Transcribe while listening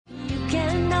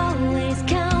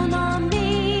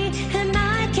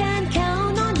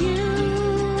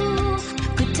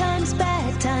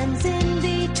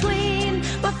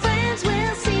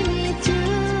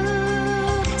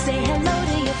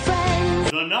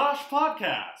Nosh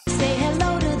Podcast. Say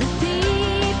hello to the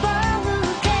people who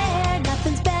care.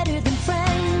 Nothing's better than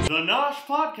friends. The Nosh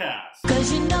Podcast.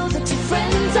 'Cause you know that your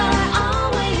friends are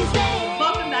always there.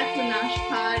 Welcome back to the Nosh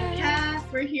Podcast.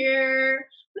 We're here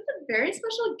with a very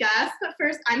special guest. But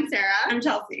first, I'm Sarah. I'm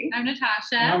Chelsea. I'm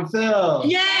Natasha. I'm Phil.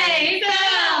 Yay,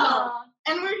 Phil!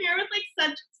 And we're here with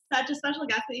such a special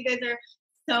guest that you guys are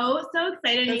so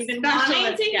excited. And you've been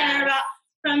wanting to hear about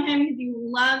from him because you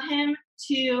love him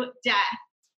to death.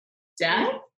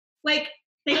 Death? Like,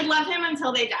 they would love him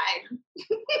until they died.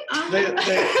 They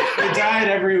died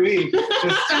every week.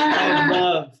 Just out of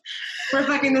love. We're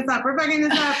fucking this up. Welcome,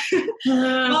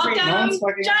 No one's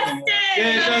fucking Justin!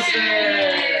 Yay,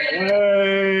 Justin!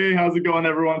 Hey, how's it going,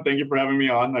 everyone? Thank you for having me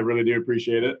on. I really do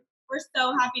appreciate it. We're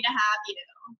so happy to have you.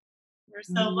 We're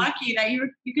so lucky that you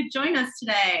could join us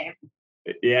today.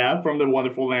 Yeah, from the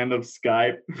wonderful land of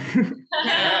Skype.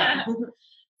 Yeah. So,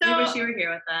 we wish you were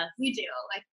here with us. We do.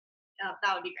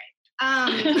 That would be great.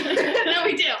 No,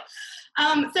 we do.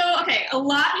 So, okay, a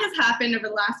lot has happened over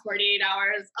the last 48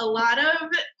 hours. A lot of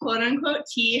quote-unquote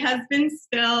tea has been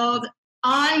spilled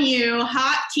on you,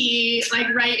 hot tea,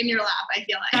 right in your lap, I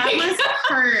feel like. That must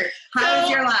hurt. How was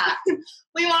your lap?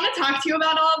 We want to talk to you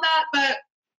about all of that, but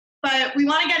we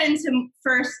want to get into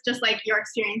first just your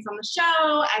experience on the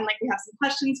show, and we have some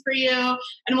questions for you,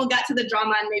 and we'll get to the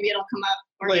drama, and maybe it'll come up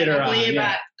Later on,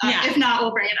 yeah. but if not,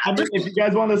 we'll bring it up. If you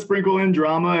guys want to sprinkle in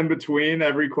drama in between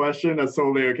every question, that's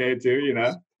totally okay too, you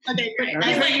know? Okay, great.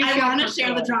 Okay. I want to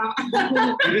share the drama.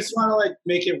 We just want to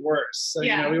make it worse. So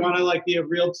we want to be a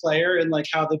real player in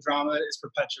how the drama is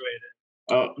perpetuated.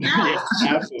 Oh, yeah,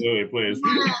 absolutely, please.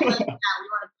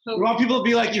 We want people to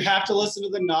be you have to listen to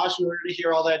the Nosh in order to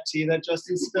hear all that tea that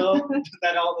Justin spilled. We're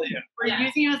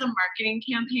using it as a marketing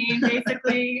campaign,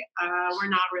 basically. We're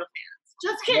not real fans.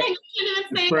 Just kidding. I can't even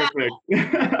say that. Perfect.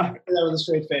 That with a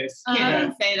straight face.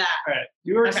 Can't say that. All right.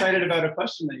 You were excited about a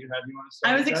question that you had. You want to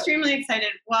start? I was extremely excited.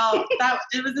 Well,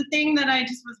 it was a thing that I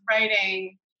just was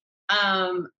writing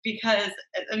because,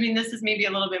 this is maybe a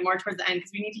little bit more towards the end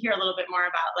because we need to hear a little bit more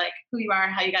about who you are,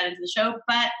 how you got into the show.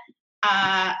 But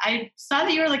I saw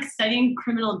that you were studying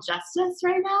criminal justice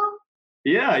right now.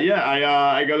 Yeah.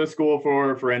 I go to school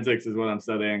for forensics is what I'm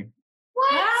studying.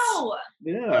 What? Wow.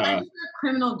 Yeah. I'm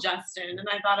criminal Justin, and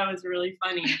I thought it was really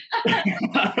funny.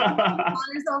 Call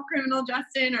yourself criminal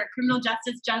Justin or criminal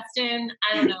justice Justin.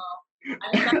 I don't know.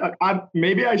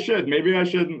 Maybe I should,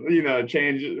 change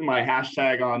my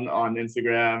hashtag on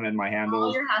Instagram and my handles.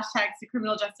 All your hashtags to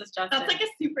criminal justice Justin. That's a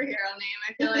superhero name,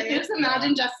 I feel like. Just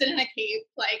imagine Justin in a cape,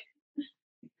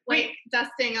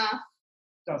 dusting off.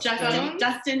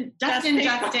 Justin,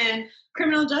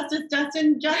 criminal justice,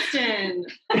 Justin.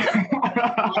 A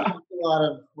lot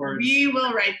of words. We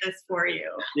will write this for you.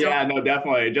 Yeah, no,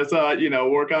 definitely. Just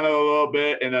work on it a little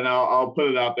bit, and then I'll put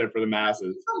it out there for the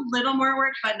masses. A little more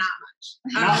work, but not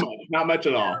much. Not much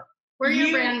at all. We're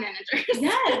your brand managers.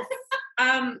 Yes.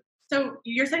 So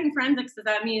you're studying forensics. Does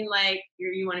that mean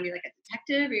you want to be a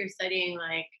detective, or you're studying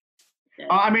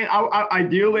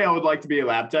ideally, I would like to be a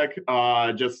lab tech.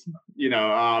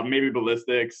 Maybe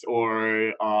ballistics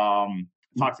or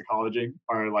toxicology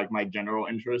are my general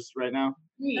interests right now.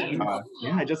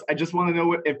 I just want to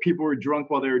know if people were drunk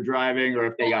while they were driving, or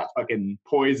if they got fucking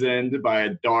poisoned by a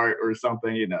dart or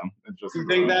something. You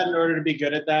think that in order to be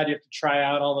good at that, you have to try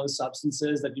out all those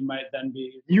substances that you might then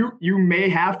be. You may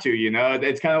have to.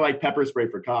 It's kind of like pepper spray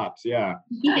for cops. Yeah.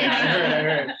 Yeah, I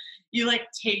heard. You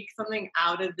take something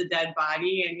out of the dead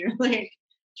body and you're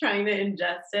trying to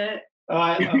ingest it. Oh,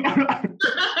 I know.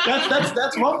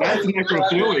 that's one way. That's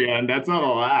necrophilia, and that's not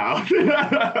allowed.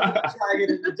 Trying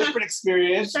it in a different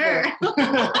experience. Sure.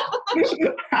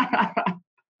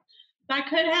 That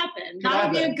could happen. That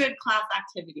would be a good class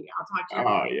activity. I'll talk to you.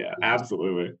 Oh yeah,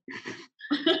 absolutely.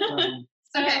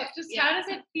 So how does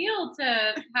it feel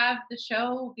to have the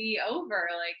show be over?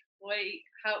 What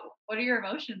are your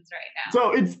emotions right now?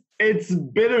 So it's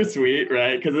bittersweet,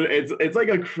 right? Because it's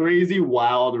a crazy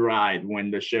wild ride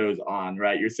when the show's on,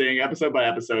 right? You're seeing episode by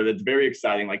episode. It's very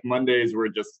exciting. Mondays were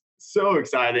just so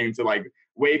exciting to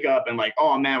wake up and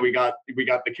oh man, we got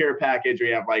the care package. We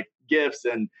have gifts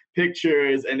and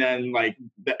pictures, and then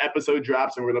the episode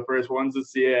drops and we're the first ones to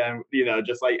see it, and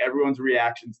just everyone's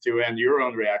reactions to it and your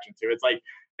own reaction to it.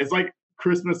 It's like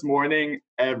Christmas morning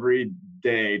every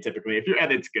day, typically, if your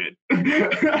edit's good. And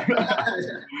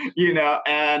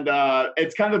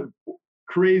it's kind of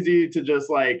crazy to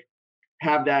just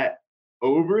have that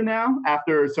over now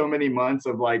after so many months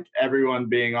of everyone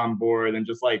being on board and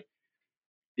just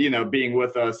being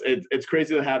with us. It's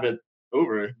crazy to have it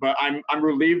over, but I'm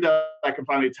relieved that I can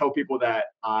finally tell people that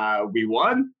we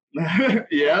won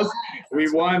Yes, we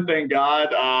won, thank God.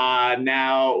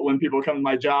 Now when people come to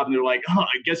my job and they're like, "Oh, I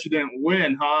guess you didn't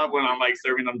win, huh?" When I'm like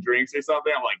serving them drinks or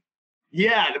something, I'm like,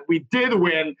 "Yeah, we did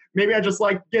win. Maybe I just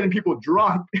like getting people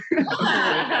drunk." So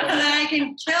that I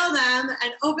can kill them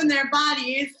and open their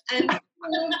bodies and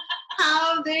prove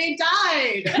how they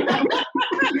died.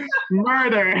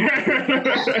 Murder.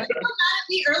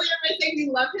 Me earlier by saying we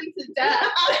love him to death.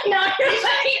 Now you're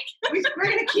like, We're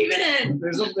gonna keep it in.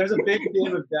 There's a big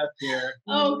theme of death here.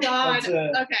 oh God. That's it.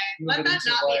 Okay, let Moving that into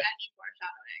not be life. any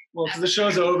foreshadowing. Well, because the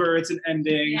show's over, it's an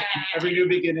ending. Yeah. Every new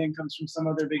beginning comes from some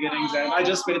other beginning's end. I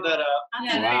just made that up.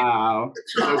 Yeah. Wow,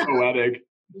 so poetic.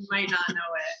 You might not know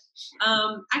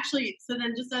it. Actually, so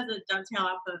then just as a dovetail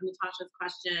off of Natasha's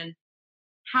question,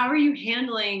 how are you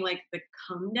handling like the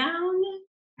come down?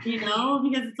 You know,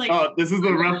 because it's like Oh, this is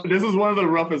one of the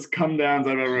roughest come downs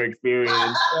I've ever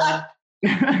experienced.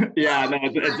 Yeah, no,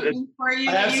 it's for you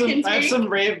I that have you can some take.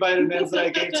 rave vitamins that I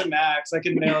gave to Max. I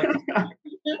can mail it.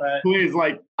 But please,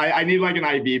 like, I need like an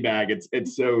IV bag.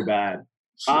 It's so bad.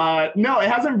 No, it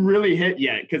hasn't really hit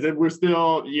yet because we're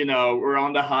still, we're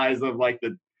on the highs of like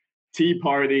the tea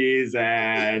parties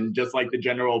and just like the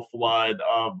general flood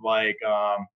of like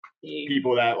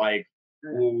people that like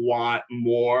want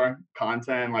more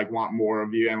content, like want more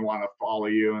of you and want to follow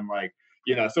you and like,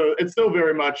 so it's still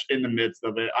very much in the midst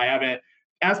of it. I haven't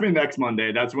asked me next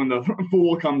Monday. That's when the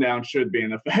full come down should be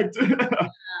in effect.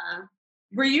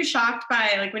 Were you shocked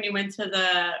by like when you went to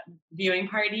the viewing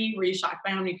party? Were you shocked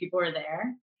by how many people were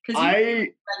there? Because I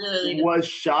regularly was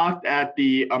shocked at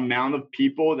the amount of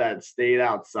people that stayed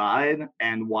outside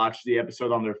and watched the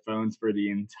episode on their phones for the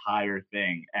entire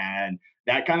thing. And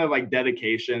that kind of like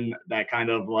dedication, that kind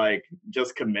of like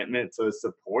just commitment to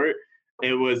support,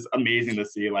 it was amazing to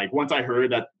see. Like once I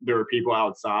heard that there were people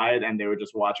outside and they were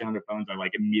just watching on their phones, I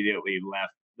like immediately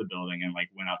left the building and like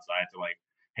went outside to like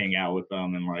hang out with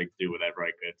them and like do whatever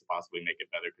I could to possibly make it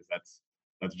better, because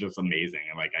that's just amazing.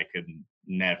 And like I could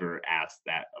never ask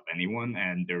that of anyone,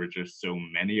 and there were just so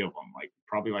many of them, like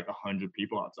probably like 100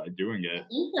 people outside doing it.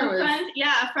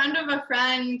 A friend of a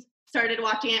friend started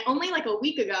watching it only like a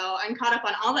week ago and caught up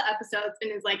on all the episodes and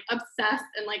is like obsessed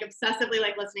and like obsessively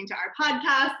like listening to our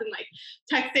podcast and like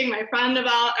texting my friend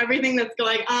about everything that's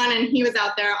going on. And he was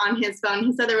out there on his phone.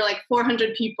 He said there were like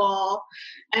 400 people,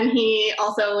 and he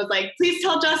also was like, "Please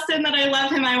tell Justin that I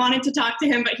love him. I wanted to talk to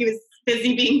him, but he was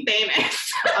busy being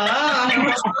famous."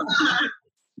 Oh.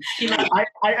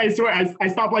 I swear I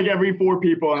stopped like every 4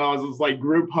 people and I was just like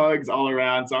group hugs all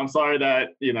around. So I'm sorry that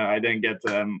I didn't get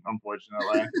to him,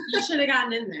 unfortunately. You should have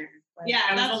gotten in there. Like, Yeah,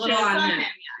 I was that's a little true. on It's on him. him,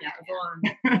 Yeah, it was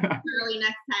a little on. Really,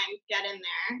 next time, get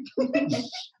in there.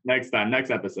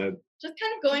 Next episode. Just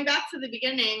kind of going back to the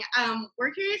beginning,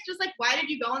 we're curious, just like, why did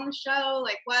you go on the show?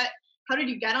 Like, how did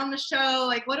you get on the show?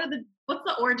 Like, what's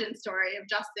the origin story of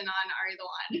Justin on Are You the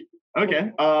One?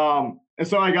 Okay.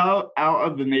 So I got out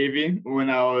of the Navy when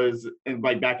I was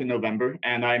back in November,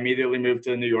 and I immediately moved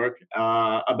to New York.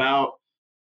 About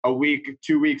a week,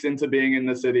 2 weeks into being in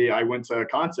the city, I went to a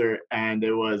concert, and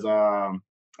it was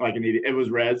it was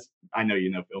Rez. I know you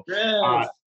know Phil. Yes.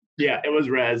 Yeah, it was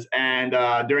Rez, and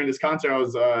during this concert, I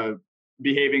was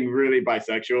behaving really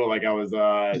bisexual. Like I was,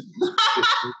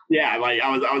 yeah, like I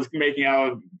was making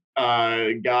out with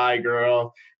guy,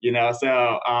 girl,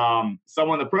 So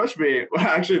someone approached me. Well,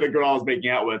 actually, the girl I was making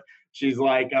out with, she's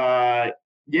like, I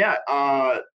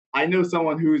know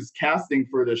someone who's casting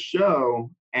for the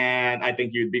show, and I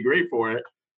think you'd be great for it.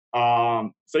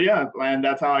 So yeah, and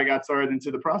that's how I got started into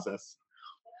the process.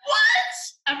 What?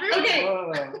 Everyone, Okay,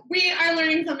 Whoa. we are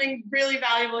learning something really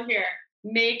valuable here.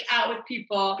 Make out with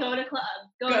people. go to clubs,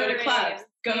 Go to clubs. raves,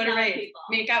 Go meet to other raves. people.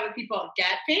 Make out with people.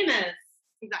 Get famous.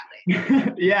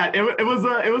 Exactly. Yeah, it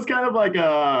was kind of like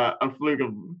a fluke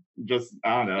of just,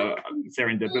 I don't know,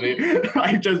 serendipity.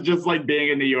 Like just like being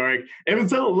in New York. It was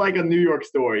so like a New York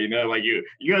story, like you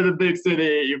go to the big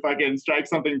city, you fucking strike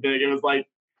something big. It was like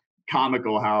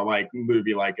comical how like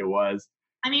movie like it was.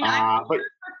 I mean, I was but here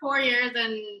for 4 years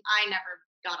and I never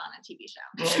got on a TV show.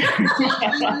 Make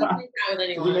out with Did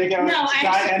you anyone. make out with No, the I-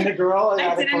 guy and the girl?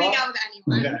 I didn't make out with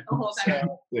anyone Okay. the whole time.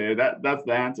 So, yeah, that's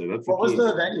the answer. That's what was key.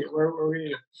 the venue? Where were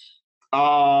you?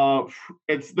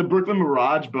 It's the Brooklyn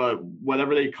Mirage, but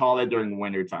whatever they call it during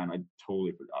winter time, I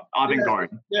totally forgot. Avant Garde.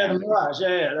 Yeah, the Mirage.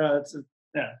 Yeah. No, So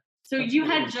That's you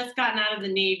cool. had just gotten out of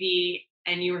the Navy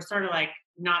and you were sort of like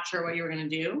not sure what you were going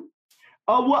to do.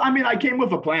 Oh well, I mean, I came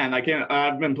with a plan.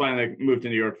 I've been planning to move to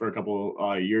New York for a couple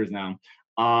years now,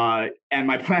 and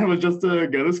my plan was just to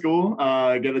go to school,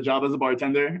 get a job as a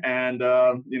bartender, and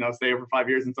stay here for 5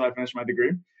 years until I finish my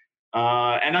degree.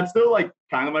 And that's still like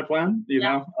kind of my plan, you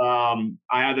know.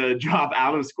 I had to drop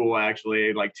out of school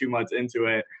actually like 2 months into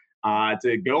it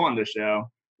to go on the show,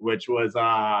 which was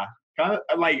kind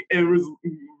of like it was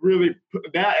really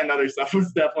that and other stuff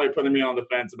was definitely putting me on the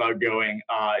fence about going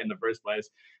in the first place.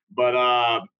 But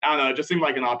I don't know, it just seemed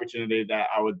like an opportunity that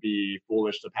I would be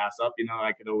foolish to pass up. You know,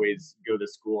 I could always go to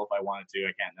school if I wanted to.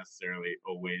 I can't necessarily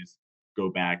always go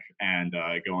back and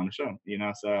go on the show, you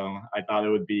know? So I thought it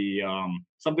would be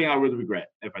something I would regret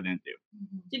if I didn't do.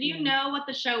 Did you know what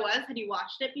the show was? Had you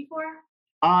watched it before?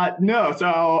 No,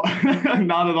 so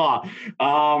not at all.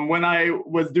 When I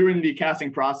was doing the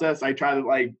casting process, I tried to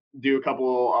like do a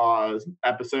couple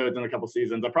episodes and a couple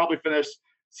seasons. I probably finished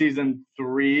season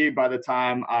 3 by the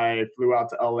time I flew out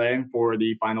to LA for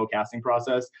the final casting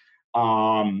process.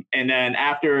 And then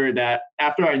after that,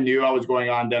 after I knew I was going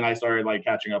on, then I started like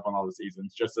catching up on all the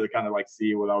seasons just to kind of like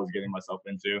see what I was getting myself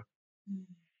into.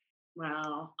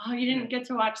 Wow. Oh, you didn't get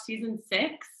to watch season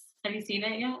 6? Have you seen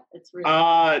it yet? It's really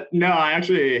no, I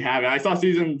actually haven't. I saw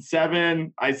season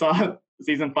 7. I saw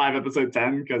season 5, episode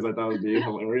 10, because I thought it would be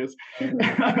hilarious.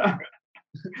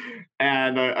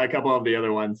 And a couple of the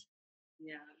other ones.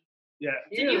 Yeah.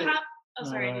 Did you have? Oh,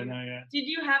 sorry. No, yeah. Did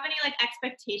you have any like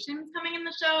expectations coming in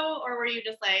the show, or were you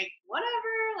just like, whatever?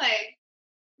 Like,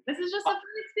 this is just a fun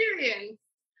experience.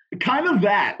 Kind of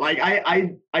that. Like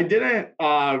I didn't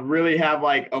really have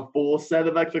like a full set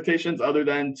of expectations other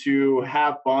than to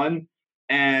have fun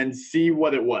and see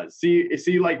what it was.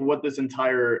 See like what this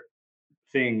entire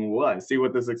thing was. See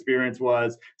what this experience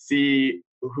was. See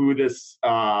who this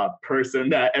person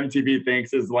that MTV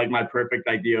thinks is like my perfect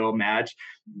ideal match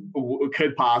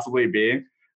could possibly be.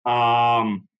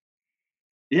 I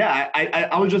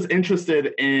was just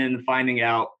interested in finding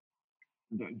out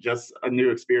just a new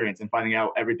experience and finding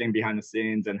out everything behind the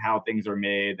scenes and how things are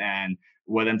made and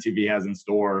what MTV has in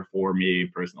store for me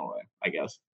personally, I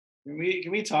guess. Can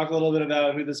we talk a little bit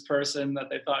about who this person that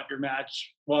they thought your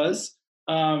match was?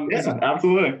 Yeah,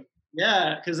 absolutely.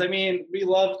 Yeah, because I mean, we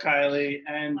love Kylie,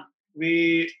 and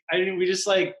we just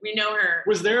like, we know her.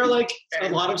 Was there like a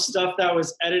lot of stuff that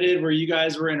was edited where you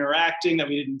guys were interacting that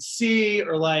we didn't see,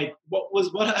 or like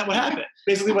what happened?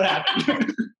 Basically, what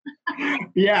happened?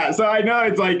 Yeah, so I know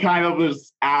it's like kind of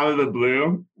just out of the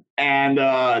blue, and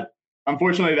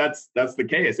unfortunately that's the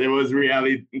case. It was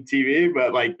reality TV,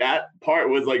 but like that part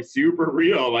was like super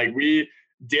real. Like we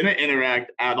didn't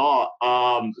interact at all.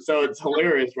 So it's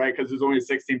hilarious, right? Because there's only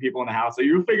 16 people in the house, so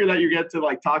you figure that you get to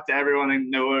like talk to everyone and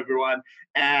know everyone,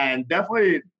 and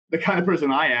definitely the kind of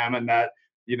person I am, and that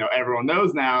everyone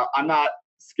knows now. I'm not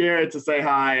scared to say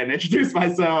hi and introduce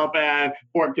myself and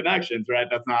form connections, right?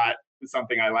 That's not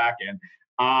something I lack in.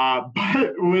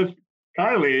 But with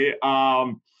Kylie,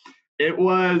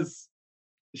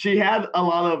 she had a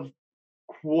lot of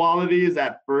qualities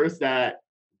at first that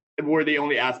were the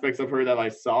only aspects of her that I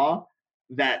saw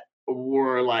that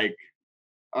were like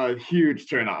a huge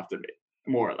turnoff to me,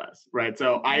 more or less, right?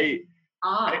 So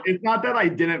it's not that I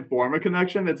didn't form a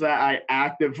connection, it's that I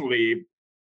actively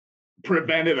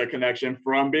prevented a connection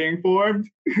from being formed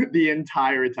the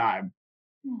entire time.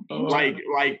 Like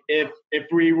if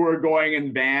we were going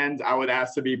in vans, I would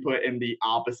ask to be put in the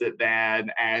opposite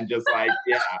van and just like,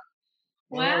 yeah.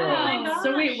 Wow.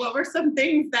 So wait, what were some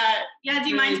things that? Yeah, do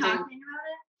you mind talking about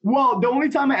it? Well, the only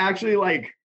time I actually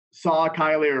like saw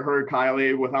Kylie or heard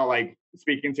Kylie without like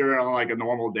speaking to her on like a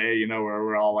normal day, where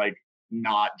we're all like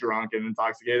not drunk and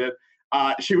intoxicated,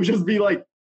 she would just be like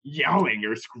yelling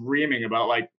or screaming about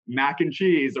like mac and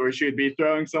cheese, or she'd be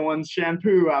throwing someone's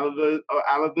shampoo out of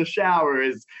the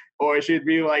showers, or she'd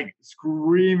be like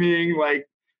screaming, like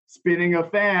spinning a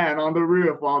fan on the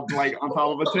roof while like on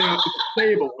top of a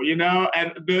table,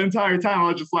 and the entire time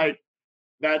I was just like,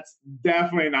 that's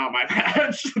definitely not my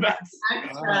match. That's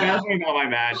definitely not my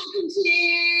match.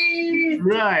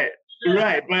 Right.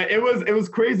 But it was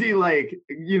crazy, like,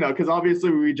 because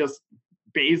obviously we just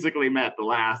basically met the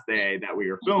last day that we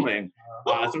were filming.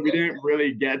 So we didn't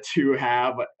really get to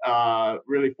have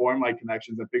really form like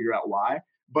connections and figure out why.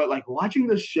 But like watching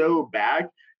the show back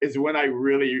is when I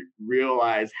really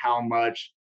realized how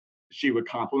much she would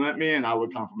compliment me and I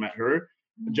would compliment her.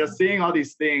 Just seeing all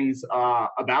these things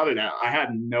about it, I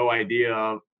had no idea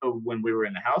of when we were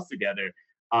in the house together.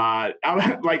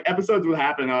 Like episodes would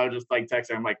happen, I would just like text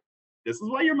her, I'm like, this is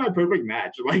why you're my perfect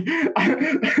match. Like,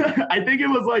 I think it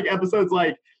was like episodes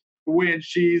like when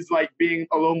she's like being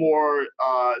a little more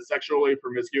sexually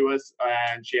promiscuous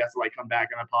and she has to like come back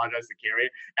and apologize to Kari.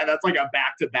 And that's like a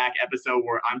back-to-back episode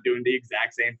where I'm doing the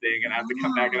exact same thing and I have to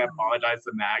come back and apologize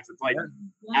to Max. It's like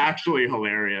actually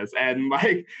hilarious. And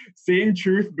like seeing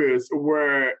Truth Boost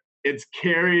where it's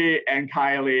Kari and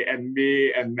Kylie and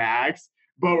me and Max,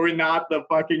 but we're not the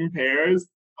fucking pairs.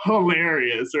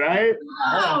 Hilarious, right?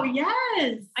 Oh,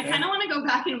 yes. I kind of want to go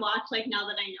back and watch like now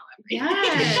that I know everything.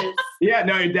 Yes. Yeah,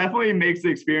 no, it definitely makes the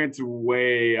experience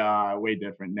way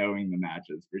different knowing the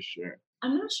matches for sure.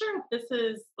 I'm not sure if this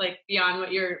is like beyond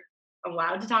what you're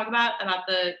allowed to talk about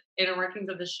the inner workings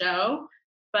of the show,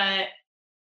 but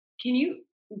can you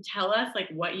tell us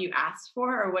like what you asked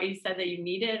for or what you said that you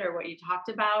needed or what you talked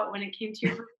about when it came to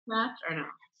your first match or no?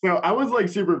 So I was like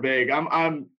super vague.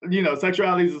 I'm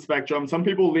sexuality is a spectrum. Some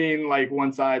people lean like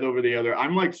one side over the other.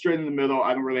 I'm like straight in the middle.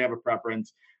 I don't really have a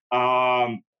preference.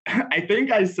 I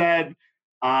think I said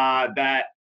that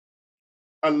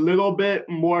a little bit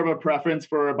more of a preference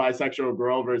for a bisexual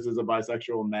girl versus a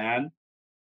bisexual man.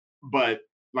 But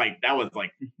like that was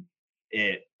like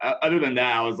it. Other than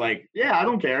that, I was like, yeah, I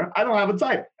don't care. I don't have a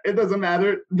type. It doesn't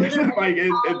matter.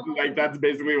 Like that's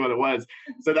basically what it was.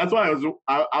 So that's why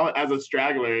I as a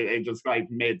straggler, it just like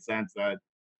made sense that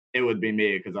it would be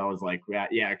me because I was like, yeah,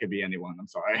 it could be anyone. I'm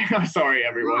sorry. I'm sorry,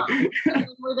 everyone.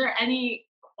 Were there any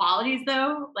qualities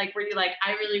though? Like, were you like,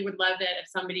 I really would love it if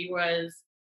somebody was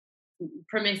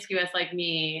promiscuous like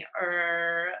me,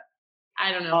 or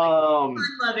I don't know, like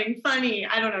fun-loving, funny.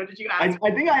 I don't know. Did you ask? I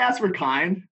think I asked for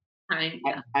kind.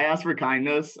 Yeah. I asked for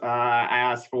kindness. I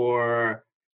asked for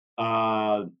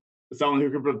someone who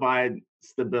could provide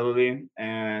stability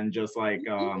and just like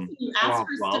you asked for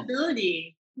love.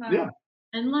 Stability. Yeah.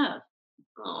 And love.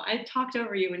 Oh, I talked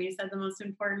over you when you said the most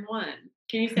important one.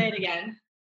 Can you say it again?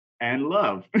 And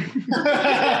love. There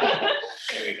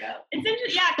we go. It's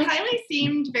interesting. Yeah, Kylie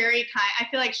seemed very kind. I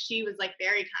feel like she was like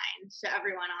very kind to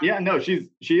everyone on. Yeah, no, she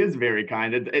is very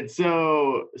kind. It's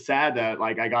so sad that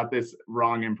like I got this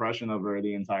wrong impression of her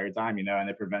the entire time, and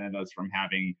it prevented us from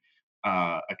having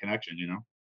a connection,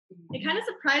 It kind of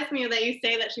surprised me that you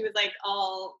say that she was like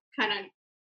all kind of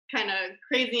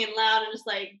crazy and loud and just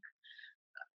like,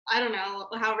 I don't know,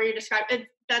 however you describe it.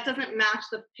 That doesn't match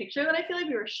the picture that I feel like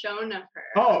we were shown of her.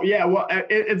 Oh yeah, well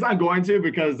it's not going to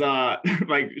because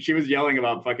like she was yelling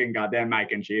about fucking goddamn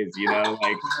mac and cheese,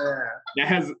 like that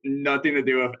has nothing to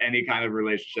do with any kind of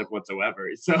relationship whatsoever.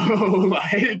 So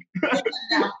like,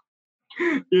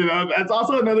 that's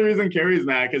also another reason Kari's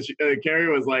mad because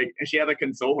Kari was like, she had to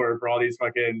console her for all these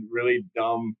fucking really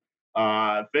dumb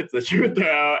fits that she would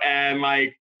throw, and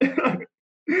like.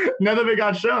 None of it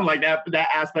got shown, like that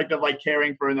aspect of like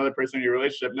caring for another person in your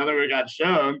relationship. None of it got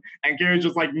shown, and Kari's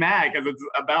just like mad because it's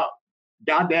about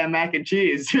goddamn mac and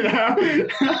cheese, Wait,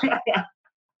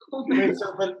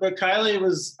 so, but Kylie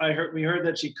we heard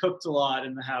that she cooked a lot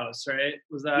in the house, right?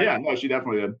 Was that? Yeah, no, she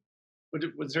definitely did.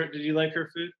 Did you like her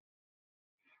food?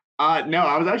 No,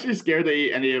 I was actually scared to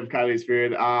eat any of Kylie's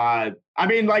food. I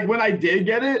mean, like when I did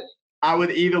get it, I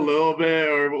would eat a little bit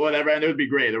or whatever, and it would be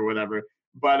great or whatever.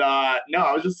 But no,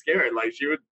 I was just scared. Like she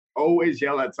would always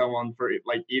yell at someone for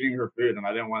like eating her food, and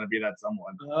I didn't want to be that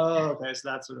someone. Oh, okay. So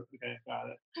that's okay. Got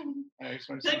it. I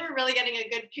feel like we're really getting a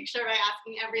good picture by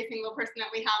asking every single person that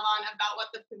we have on about what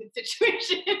the food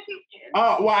situation is.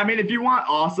 Oh, well, I mean, if you want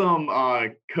awesome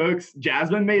cooks,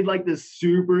 Jasmine made like this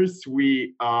super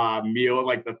sweet meal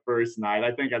like the first night.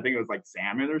 I think it was like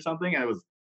salmon or something, and it was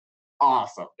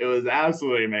awesome. It was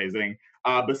absolutely amazing.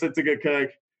 Basit's a good cook.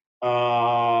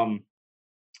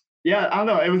 Yeah, I don't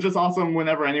know. It was just awesome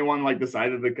whenever anyone like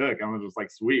decided to cook. I was just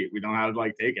like, sweet, we don't have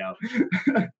like takeout.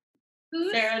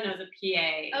 Sarah knows a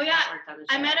PA. Oh yeah,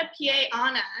 I met a PA,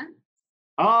 Anna.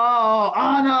 Oh,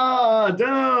 Anna,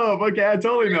 dope. Okay, I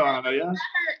totally know Anna. Yeah. I met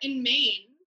her in Maine.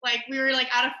 Like we were like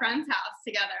at a friend's house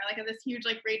together, like at this huge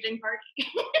like raging party.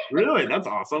 Really, that's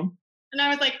awesome. And I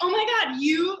was like, oh my god,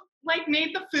 you like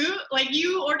made the food? Like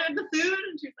you ordered the food?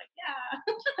 And she was like,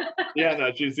 yeah. Yeah,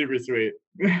 no, she's super sweet.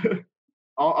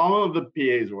 All of the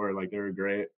PAs were like, they were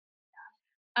great.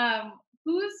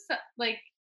 Who's like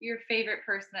your favorite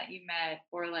person that you met,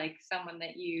 or like someone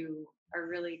that you are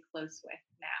really close with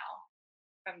now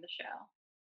from the show?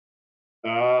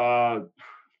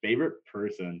 Favorite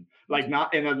person, like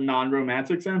not in a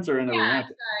non-romantic sense or in a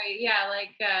romantic? Sorry, yeah,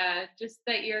 like just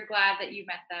that you're glad that you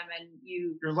met them and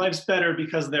your life's better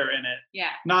because they're in it.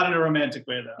 Yeah. Not in a romantic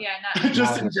way though. Yeah, not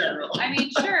just in general. I mean,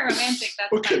 sure, romantic.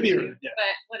 That's Well, could be, too, yeah.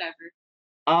 but whatever.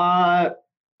 I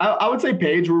would say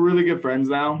Paige. We're really good friends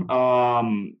now.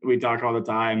 We talk all the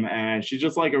time, and she's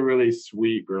just like a really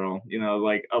sweet girl.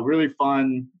 Like a really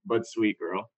fun but sweet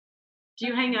girl. Do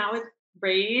you hang out with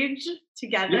Rage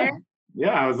together?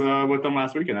 Yeah, I was with them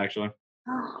last weekend actually.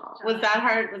 Oh, was that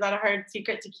hard? Was that a hard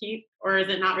secret to keep, or is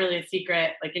it not really a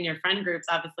secret? Like in your friend groups,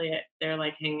 obviously they're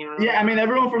like hanging out. Yeah, I mean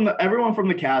everyone from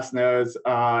the cast knows.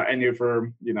 I knew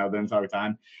for the entire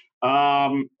time.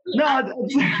 No,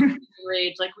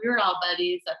 Rage, like we were all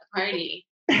buddies at the party.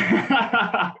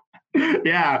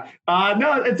 yeah.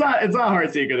 No, it's not a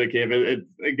hard secret to keep.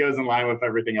 It goes in line with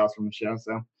everything else from the show.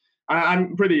 So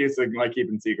I'm pretty used to like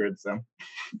keeping secrets. So.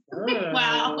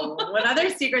 Wow. What other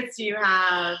secrets do you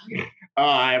have? Oh,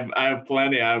 I have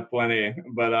plenty.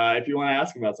 But if you want to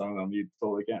ask about some of them, you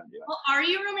totally can. Yeah. Well, are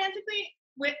you romantically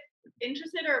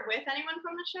interested or with anyone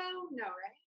from the show? No,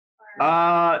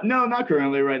 right? Or... No, not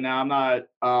currently. Right now, I'm not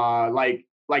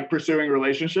like pursuing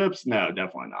relationships. No,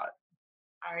 definitely not.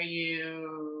 Are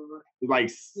you Like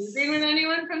sleeping with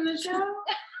anyone from the show?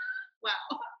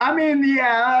 Wow. I mean,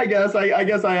 yeah, I guess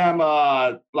I am.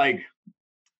 Like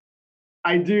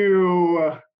I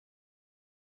do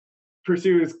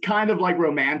pursue kind of like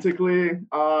romantically.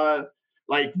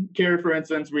 Like Kari, for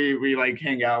instance, we like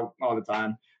hang out all the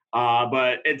time.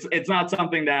 But it's not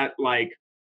something that like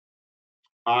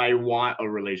I want a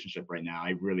relationship right now.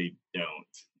 I really don't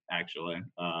actually.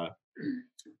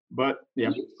 But yeah.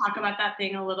 Can you talk about that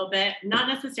thing a little bit? Not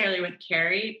necessarily with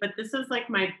Kari, but this is like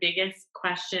my biggest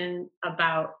question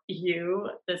about you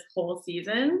this whole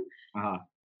season. Uh-huh.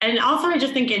 And also I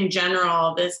just think in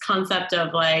general, this concept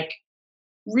of like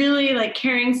really like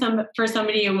caring for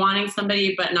somebody and wanting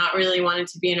somebody, but not really wanting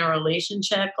to be in a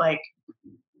relationship. Like,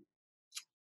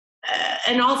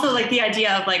 and also like the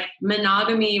idea of like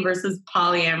monogamy versus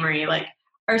polyamory. Like,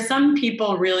 are some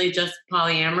people really just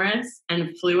polyamorous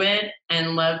and fluid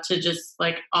and love to just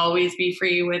like always be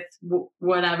free with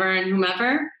whatever and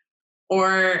whomever?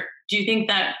 Or do you think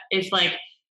that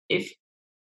if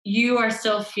you are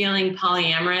still feeling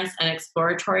polyamorous and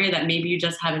exploratory, that maybe you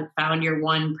just haven't found your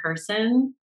one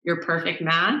person, your perfect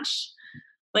match?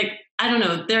 Like, I don't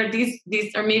know, there are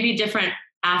these are maybe different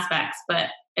aspects, but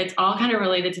it's all kind of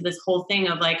related to this whole thing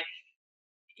of like,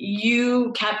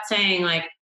 you kept saying like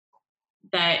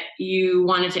that you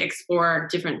wanted to explore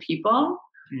different people.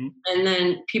 Mm-hmm. And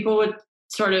then people would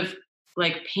sort of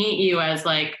like paint you as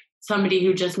like somebody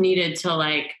who just needed to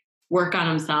like work on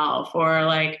himself, or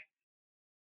like,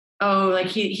 oh, like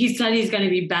he said he's going to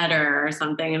be better or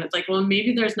something. And it's like, well,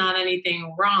 maybe there's not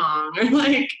anything wrong. Or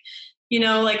like, you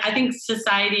know, like I think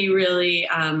society really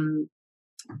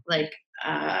like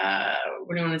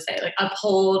what do you want to say? Like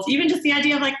upholds even just the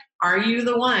idea of like, are you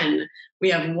the one? We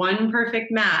have one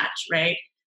perfect match, right?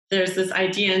 There's this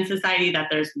idea in society that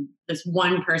there's this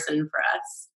one person for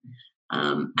us.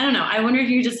 I don't know. I wonder if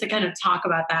you just to kind of talk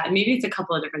about that. And maybe it's a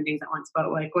couple of different things at once,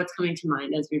 but like what's coming to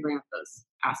mind as we bring up those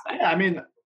aspects? Yeah, I mean,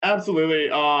 absolutely.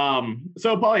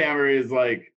 So polyamory is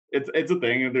like, it's a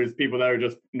thing. There's people that are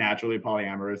just naturally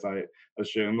polyamorous, I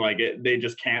assume. Like they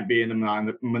just can't be in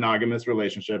a monogamous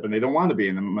relationship, and they don't want to be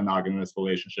in a monogamous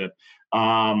relationship.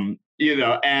 You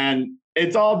know, and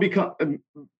it's all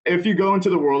if you go into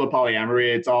the world of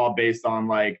polyamory, it's all based on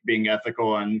like being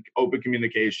ethical and open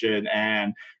communication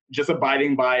and just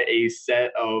abiding by a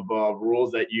set of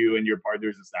rules that you and your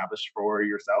partners established for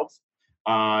yourselves.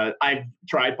 I've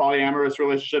tried polyamorous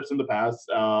relationships in the past.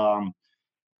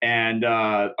 And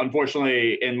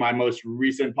unfortunately, in my most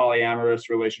recent polyamorous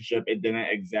relationship, it didn't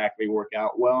exactly work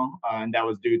out well. And that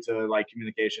was due to like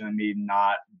communication and me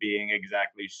not being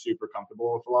exactly super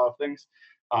comfortable with a lot of things,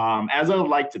 as I would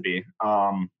like to be,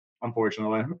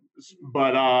 unfortunately.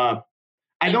 But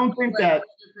I don't think that...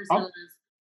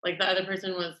 Like the other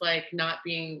person was like not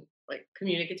being like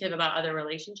communicative about other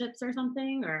relationships or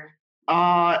something, or?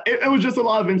 It was just a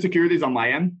lot of insecurities on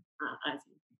my end. I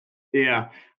see. Yeah.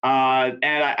 And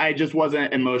I just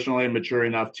wasn't emotionally mature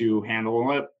enough to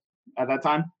handle it at that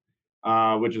time,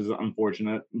 which is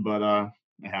unfortunate, but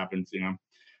it happens, you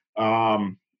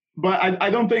know. But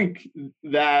I don't think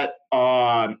that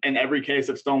in every case,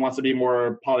 if someone wants to be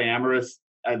more polyamorous,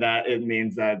 that it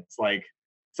means that it's like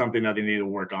something that they need to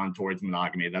work on towards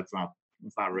monogamy. It's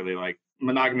not really like,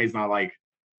 monogamy is not like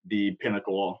the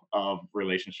pinnacle of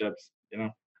relationships, you know?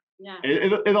 Yeah.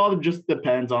 It all just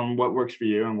depends on what works for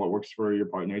you and what works for your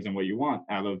partners and what you want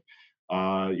out of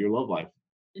your love life.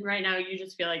 And right now you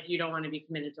just feel like you don't want to be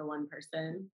committed to one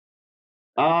person.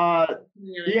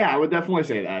 Yeah, I would definitely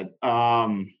say that.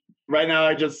 Right now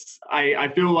I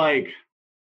feel like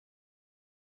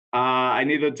I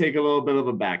need to take a little bit of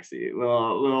a backseat, a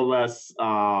little less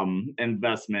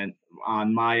investment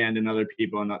on my end and other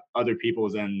people, and other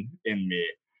people's in me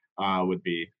would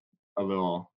be a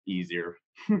little easier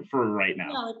for right now.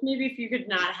 Yeah, like maybe if you could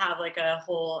not have like a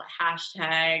whole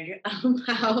hashtag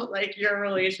about like your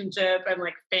relationship and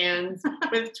like fans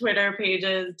with Twitter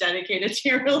pages dedicated to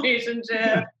your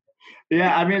relationship.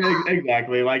 Yeah, I mean,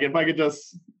 exactly. Like if I could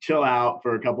just chill out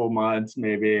for a couple months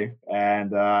maybe,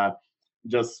 and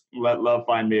just let love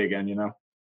find me again, you know?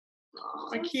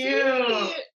 Oh,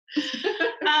 cute.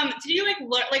 Did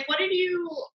you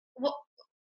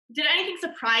did anything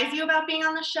surprise you about being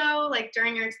on the show, like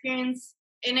during your experience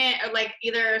in it, or like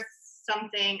either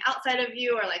something outside of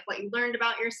you or like what you learned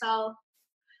about yourself?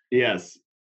 Yes.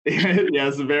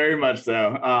 Yes, very much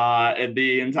so.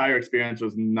 The entire experience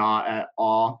was not at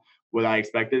all what I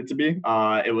expected it to be.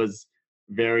 It was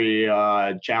very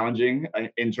challenging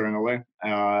internally,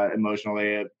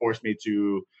 emotionally. It forced me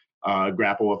to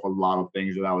grapple with a lot of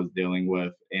things that I was dealing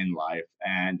with in life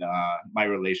and my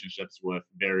relationships with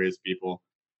various people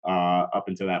up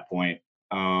until that point.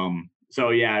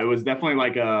 So yeah, it was definitely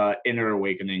like a inner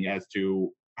awakening as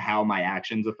to how my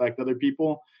actions affect other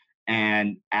people,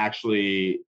 and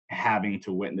actually having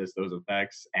to witness those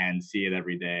effects and see it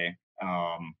every day.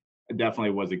 It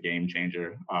definitely was a game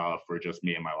changer for just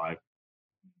me in my life.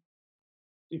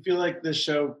 Do you feel like the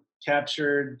show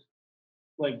captured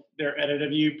like their edit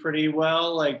of you pretty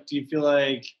well? Like, do you feel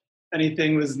like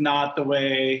anything was not the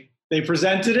way they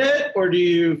presented it, or do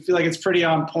you feel like it's pretty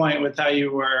on point with how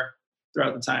you were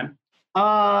throughout the time?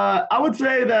 I would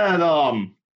say that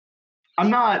I'm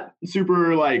not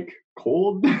super like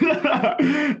cold.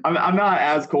 I'm not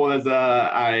as cold as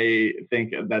I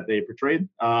think that they portrayed.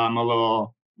 I'm a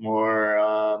little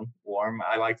more warm.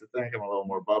 I like to think I'm a little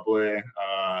more bubbly.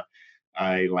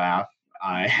 I laugh.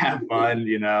 I have fun.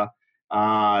 And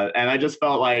I just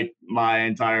felt like my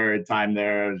entire time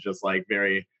there was just like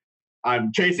very.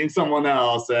 I'm chasing someone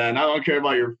else, and I don't care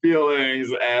about your feelings,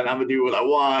 and I'm gonna do what I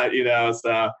want.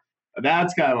 So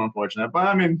that's kind of unfortunate. But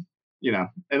I mean,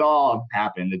 it all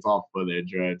happened. It's all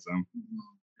footage, right? So.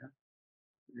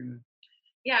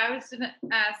 Yeah, I was gonna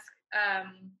ask.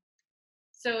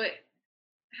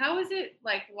 How was it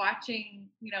like watching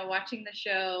the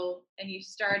show, and you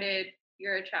started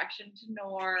your attraction to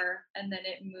Noor, and then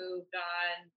it moved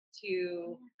on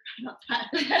to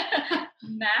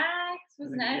Max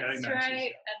was next,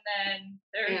 right? And then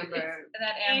Amber. And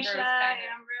then Amber was Aisha, kind of,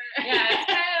 Amber. yeah, it's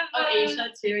kind of Aisha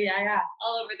too. Yeah.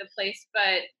 all over the place.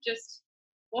 But just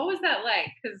what was that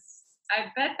like? Because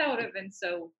I bet that would have been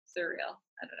so surreal.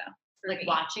 I don't know. Like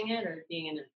watching it or being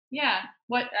in it. Yeah,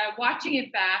 watching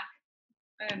it back,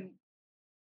 and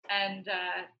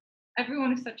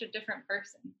everyone is such a different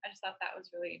person. I just thought that was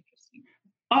really interesting.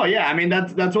 Oh yeah, I mean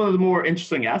that's one of the more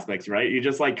interesting aspects, right? You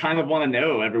just like kind of want to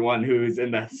know everyone who's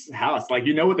in the house. Like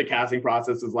what the casting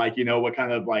process is like, what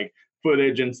kind of like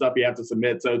footage and stuff you have to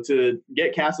submit. So to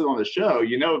get casted on the show,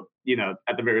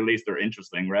 at the very least they're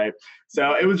interesting, right?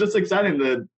 So it was just exciting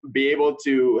to be able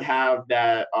to have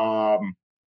that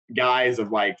guise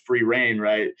of like free reign,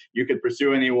 right? You could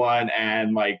pursue anyone,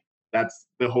 and like that's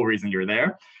the whole reason you're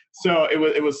there. So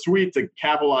it was sweet to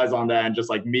capitalize on that and just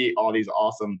like meet all these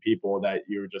awesome people that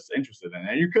you were just interested in,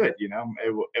 and you could,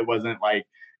 it wasn't like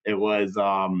it was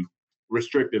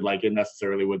restricted like it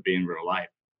necessarily would be in real life.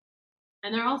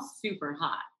 And they're all super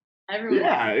hot. Everyone.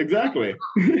 Yeah, exactly.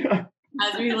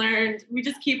 As we learned, we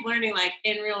just keep learning. Like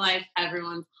in real life,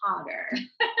 everyone's hotter.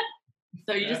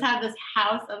 So you just have this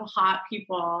house of hot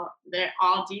people. They're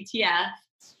all DTF.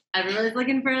 Everyone's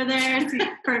looking for their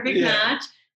perfect match.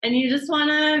 And you just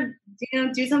want to,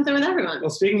 do something with everyone.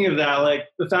 Well, speaking of that, like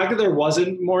the fact that there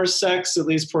wasn't more sex, at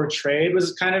least portrayed,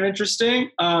 was kind of interesting.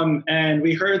 And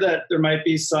we heard that there might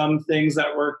be some things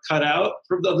that were cut out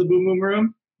of the Boom Boom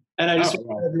Room. And I just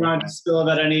wanted everyone to spill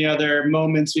about any other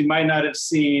moments we might not have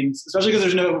seen, especially because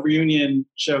there's no reunion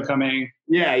show coming.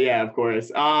 Yeah, of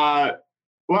course.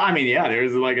 Well, I mean, yeah,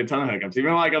 there's like a ton of hookups.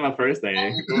 Even like on the first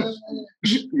day,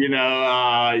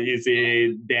 you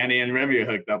see Danny and Remy are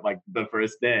hooked up like the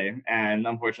first day, and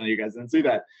unfortunately, you guys didn't see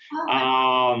that.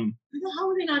 Why the hell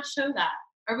would they not show that?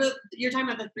 Or you're talking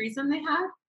about the threesome they had,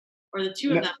 or the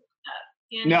two of them?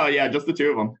 No, yeah, just the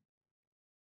two of them.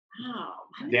 Wow.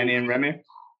 Danny and Remy.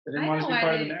 They didn't want to be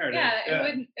part of the narrative. Yeah,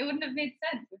 it wouldn't have made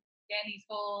sense with Danny's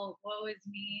whole "woe is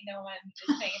me, no one is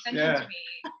paying attention to me"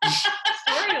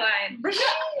 storyline. Right.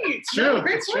 It's true.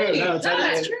 It's true. No,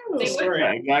 it's true. Story.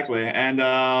 Yeah, exactly. And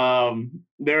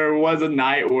there was a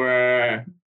night where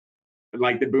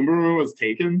like the Boom Boom Room was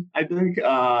taken, I think,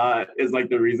 is like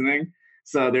the reasoning.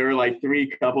 So there were like three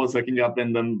couples hooking up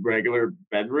in the regular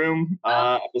bedroom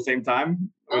at the same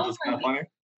time, which is kind of funny.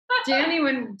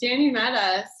 When Danny met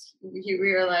us, he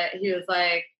was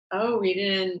like, "Oh, we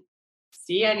didn't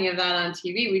see any of that on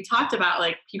TV." We talked about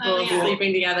like people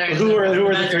sleeping together. Who were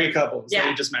the three couples that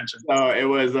you just mentioned? So it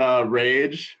was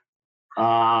Rage,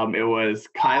 it was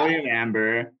Kylie and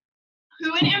Amber.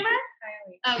 Who and Amber?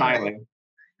 Kylie.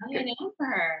 Kylie and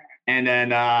Amber. And then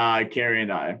Kari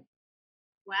and I.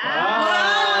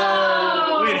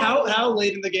 Wow. Wait, how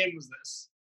late in the game was this?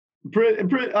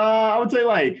 I would say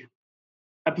like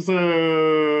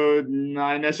episode episode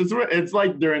 9. It's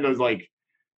like during those like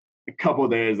a couple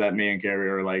days that me and Kari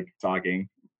are like talking.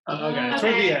 Okay. Okay.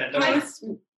 Toward the end. Okay.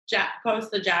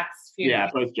 Post the Jack's funeral. Yeah,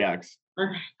 post Jax.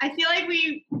 Okay. I feel like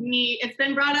it's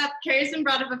been brought up, Kari's been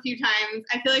brought up a few times.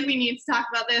 I feel like we need to talk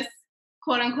about this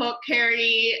quote unquote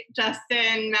Kari,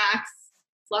 Justin, Max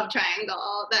love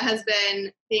triangle that has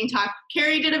been being talked.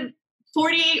 Kari did a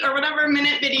 48 or whatever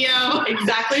minute video.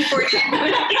 Exactly 48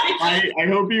 minutes. I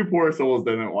hope you poor souls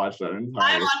didn't watch that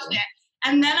entire I watched it.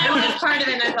 And then I watched part of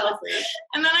it and I fell asleep.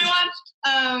 And then I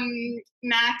watched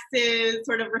Max's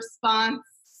sort of response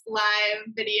live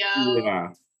video.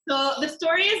 Yeah. So the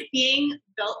story is being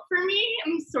built for me.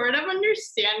 I'm sort of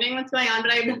understanding what's going on,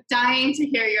 but I'm dying to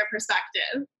hear your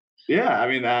perspective. Yeah, I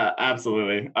mean,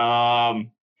 absolutely.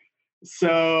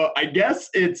 So I guess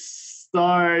it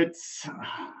starts.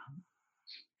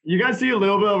 You guys see a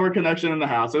little bit of our connection in the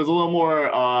house. It was a little more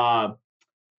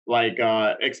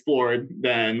explored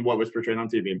than what was portrayed on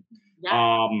TV.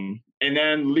 Yeah. And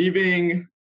then leaving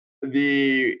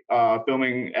the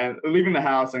filming and leaving the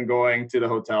house and going to the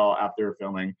hotel after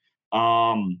filming.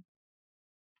 Like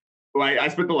I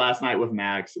spent the last night with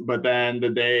Max, but then the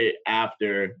day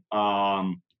after,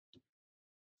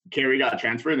 Kari got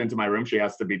transferred into my room. She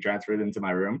has to be transferred into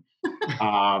my room.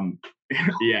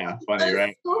 Yeah, funny,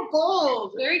 right? So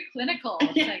bold. Very clinical.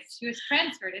 It's like she was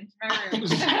transferred into my room.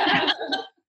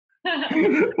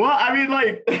 Well, I mean,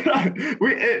 like,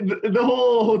 the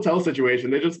whole hotel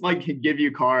situation, they just, like, give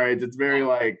you cards. It's very,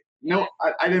 like, no,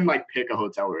 I didn't, like, pick a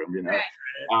hotel room, you know? Right.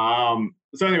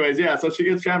 So anyways, yeah, so she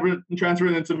gets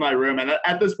transferred into my room. And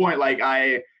at this point, like,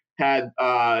 I had,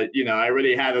 I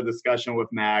already had a discussion with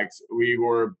Max. We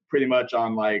were pretty much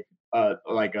on, we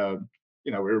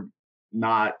were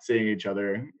not seeing each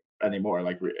other anymore.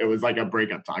 Like it was like a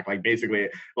breakup talk. Like basically,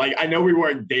 like I know we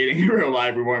weren't dating in real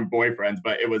life, we weren't boyfriends,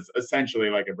 but it was essentially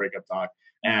like a breakup talk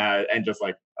and just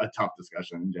like a tough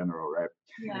discussion in general, right?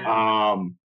 Yeah.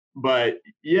 But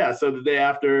yeah, so the day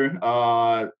after,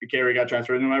 Kari got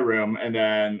transferred into my room, and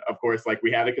then of course, like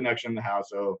we had a connection in the house,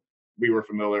 so we were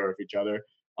familiar with each other.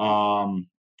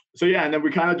 So yeah, and then we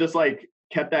kind of just like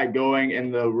kept that going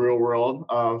in the real world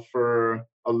for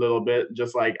a little bit.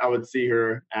 Just like I would see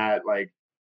her at like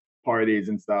parties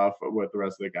and stuff with the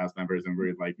rest of the cast members, and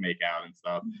we'd like make out and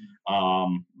stuff.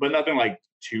 But nothing like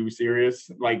too serious.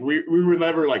 Like we were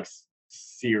never like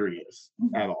serious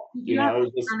at all. Did you have it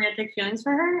was just romantic feelings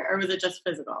for her, or was it just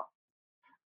physical?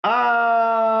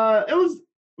 it was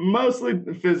mostly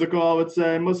physical, I would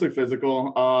say, mostly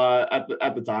physical at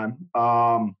the time.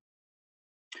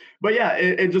 But yeah,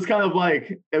 it just kind of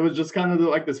like, it was just kind of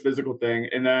like this physical thing.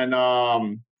 And then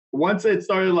once it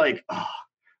started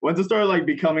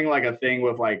becoming like a thing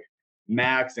with like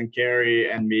Max and Kari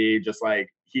and me, just like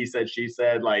he said, she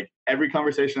said, like every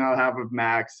conversation I would have with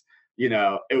Max, you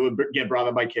know, it would get brought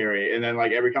up by Kari. And then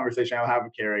like every conversation I would have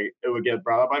with Kari, it would get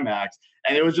brought up by Max.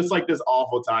 And it was just like this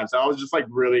awful time. So I was just like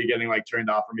really getting like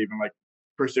turned off from even like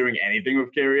pursuing anything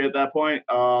with Kari at that point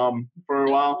for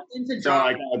a while. So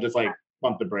I kind of just like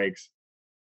pump the brakes.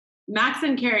 Max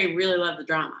and Kari really love the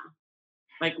drama,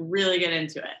 like really get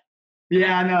into it.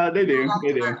 Yeah, no, they do.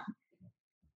 They do.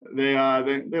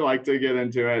 They like to get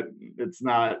into it. It's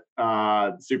not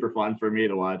super fun for me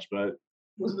to watch, but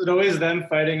Was it always them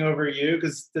fighting over you?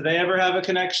 Because did they ever have a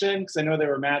connection? Because I know there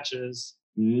were matches.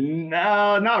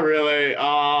 no, not really.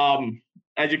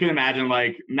 As you can imagine,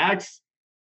 like Max,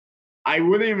 I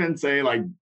wouldn't even say like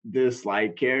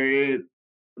dislike Kari.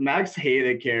 Max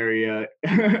hated Kari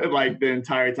like the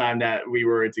entire time that we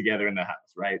were together in the house,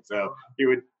 right? So he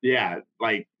would, yeah,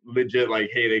 like legit like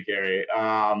hated Kari.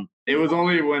 It was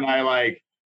only when I like,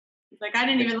 It's like I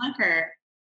didn't even like her.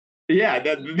 yeah,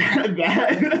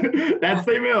 that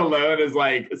statement alone is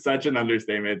like such an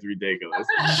understatement. It's ridiculous.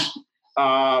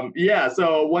 Yeah,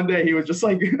 so one day he was just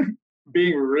like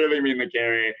being really mean to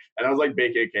Kari, and I was like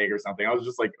baking a cake or something. I was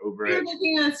just like over You're it.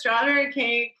 making a strawberry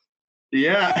cake.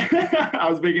 Yeah, I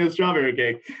was baking a strawberry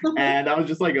cake, and I was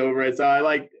just like over it. So I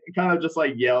like kind of just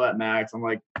like yell at Max. I'm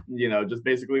like, you know, just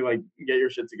basically like get your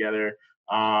shit together.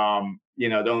 You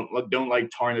know, don't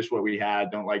like tarnish what we had.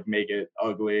 Don't like make it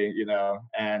ugly. You know,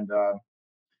 and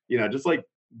you know, just like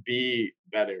be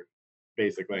better,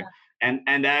 basically. Yeah.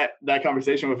 And that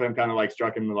conversation with him kind of like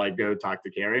struck him to like go talk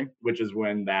to Kari, which is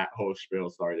when that whole spiel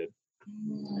started.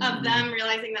 Of them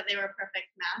realizing that they were a perfect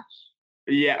match.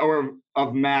 Yeah, or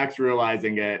of Max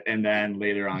realizing it, and then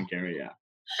later on Kari, yeah.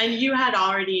 And you had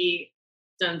already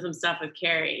done some stuff with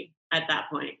Kari at that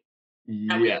point.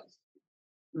 Yes.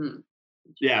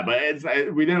 Yeah, but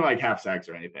we didn't like have sex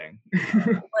or anything.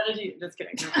 What did you? Just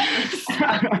kidding.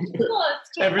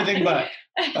 Everything but.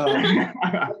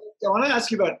 I want to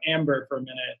ask you about Amber for a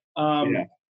minute. Yeah.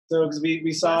 So because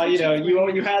we saw, you know,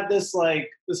 you had this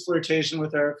this flirtation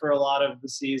with her for a lot of the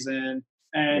season,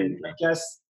 and I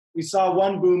guess we saw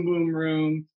one Boom Boom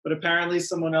room, but apparently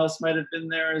someone else might have been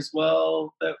there as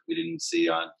well that we didn't see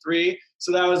on 3.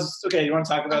 So that was okay. You want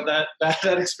to talk about that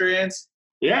experience?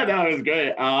 Yeah, no, it was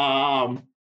great.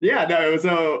 Yeah, no,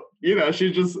 so you know,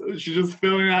 she's just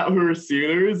filling out her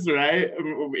suitors, right?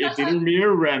 It's either me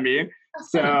or Remy.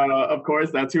 So of course,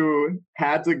 that's who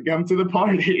had to come to the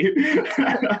party. That's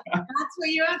what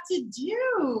you have to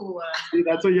do.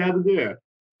 That's what you had to do,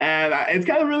 and it's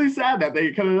kind of really sad that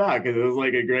they cut it out because it was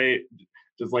like a great,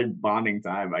 just like bonding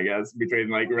time, I guess, between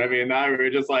like Remy and I. We were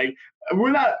just like,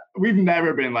 we've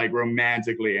never been like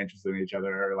romantically interested in each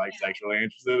other or like sexually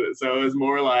interested. So it was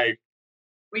more like.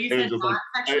 Well, you It was said just not like-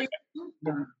 sexually.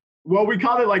 Well, we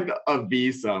called it like a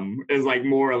V-sum is like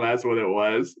more or less what it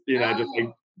was. You know, just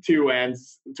like two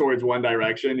ends towards one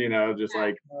direction. You know, just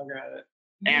like Oh, got it.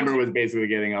 Amber was basically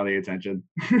getting all the attention.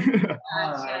 So, yeah,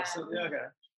 okay.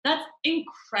 That's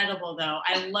incredible, though.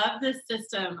 I love this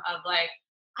system of like,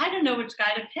 I don't know which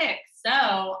guy to pick.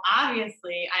 So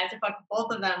obviously, I have to fuck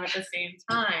both of them at the same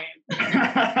time.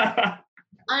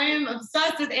 I am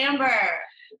obsessed with Amber.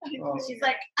 Oh. She's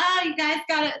like, oh, you guys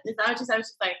got it. Is that what she said?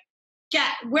 She's like,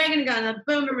 yeah, we're gonna go in the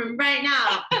boom room right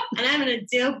now, and I'm gonna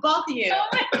do both of you. Oh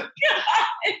my god.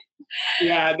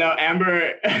 Yeah, no,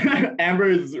 Amber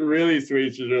is really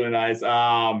sweet. She's really nice.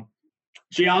 We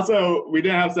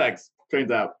didn't have sex.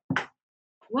 Turns out,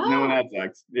 Whoa. no one had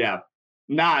sex. Yeah,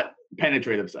 not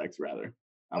penetrative sex, rather.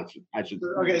 I should.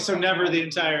 Okay, so never the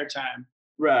entire time.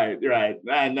 Right,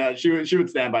 and she would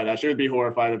stand by that. She would be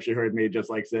horrified if she heard me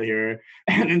just like sit here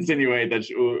and insinuate that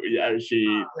she you know.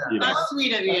 That's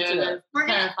sweet of you. That's it. to We're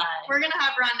gonna- clarify. We're gonna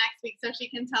have her on next week so she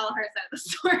can tell her side of the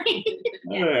story.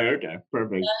 Oh, okay,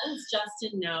 perfect. Does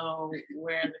Justin know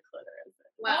where the clitoris is?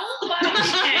 Well, Oh my god.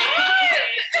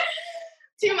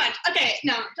 too much. Okay,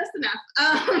 no, just enough.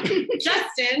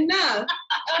 Justin, no.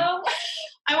 Oh,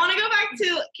 I want to go back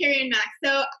to Kari and Max.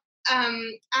 So,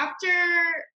 after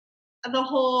the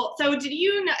whole, so did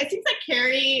you know? It seems like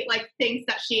Kari like thinks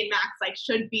that she and Max like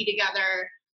should be together.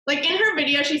 Like in her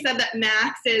video, she said that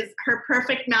Max is her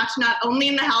perfect match, not only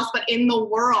in the house but in the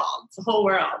world. The whole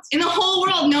world. In the whole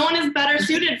world, no one is better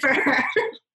suited for her.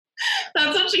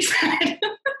 That's what she said.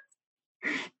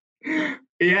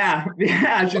 Yeah,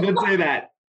 she did say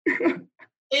that. It's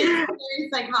very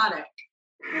psychotic.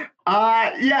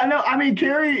 Yeah, no, I mean,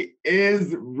 Kari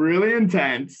is really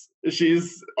intense.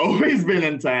 She's always been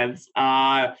intense.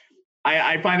 I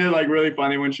find it like really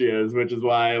funny when she is, which is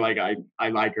why like I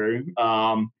like her.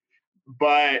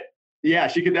 But yeah,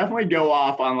 she could definitely go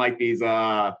off on like these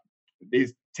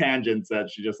tangents that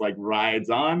she just like rides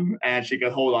on, and she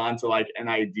could hold on to like an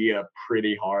idea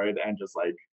pretty hard and just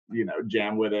like, you know,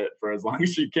 jam with it for as long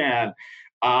as she can.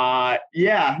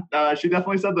 She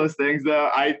definitely said those things though.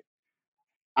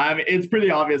 I mean, it's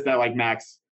pretty obvious that like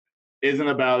Max isn't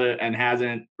about it and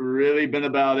hasn't really been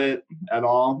about it at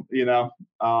all, you know,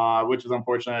 which is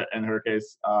unfortunate in her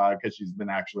case, because she's been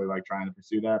actually like trying to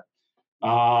pursue that.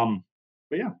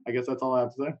 But yeah, I guess that's all I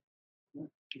have to say.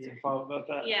 You can follow about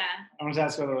that? Yeah. I want to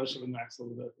ask about the relationship with Max a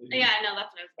little bit. Yeah, no,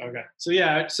 that's what I was.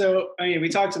 Okay. So I mean, we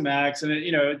talked to Max, and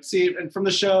it seemed, and from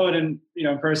the show and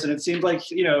in person, it seemed like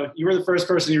you were the first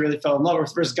person you really fell in love with,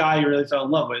 the first guy you really fell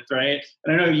in love with, right?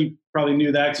 And I know you probably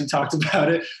knew that because you talked about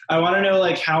it. I want to know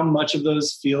like how much of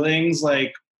those feelings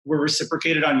like were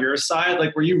reciprocated on your side.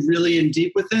 Like, were you really in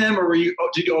deep with him, or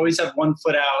did you always have one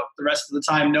foot out the rest of the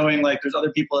time, knowing like there's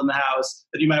other people in the house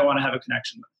that you might want to have a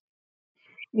connection with?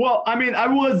 Well, I mean, I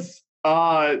was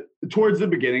towards the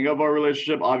beginning of our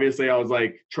relationship, obviously I was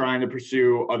like trying to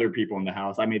pursue other people in the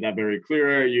house. I made that very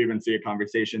clear. You even see a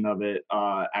conversation of it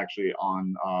actually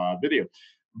on video.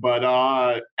 But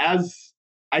as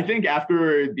I think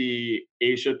after the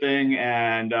Aisha thing,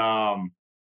 and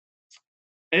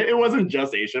it wasn't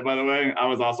just Aisha, by the way. I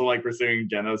was also like pursuing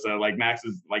Jenna, so like Max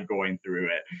is like going through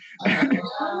it.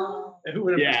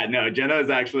 Yeah, no, Jenna is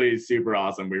actually super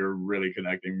awesome. We were really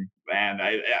connecting, and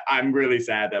I'm really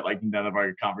sad that like none of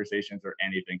our conversations or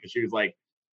anything, because she was like,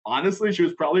 honestly, she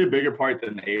was probably a bigger part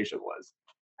than Aisha was.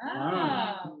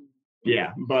 oh.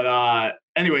 Yeah, but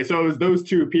anyway, so it was those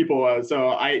two people. So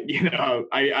I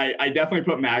definitely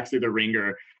put Max through the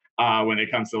ringer when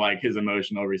it comes to like his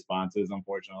emotional responses,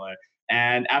 unfortunately.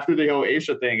 And after the whole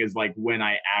Aisha thing is like when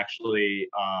I actually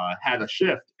had a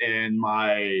shift in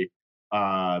my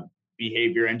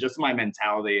behavior and just my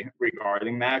mentality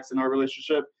regarding Max in our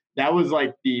relationship. That was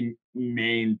like the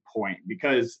main point,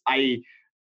 because I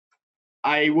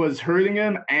was hurting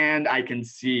him and I can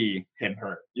see him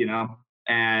hurt, you know?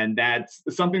 And that's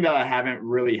something that I haven't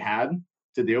really had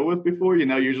to deal with before.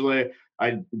 Usually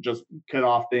I just cut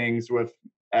off things with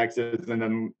exes and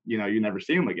then, you never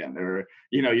see them again, or,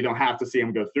 you don't have to see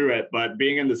them go through it. But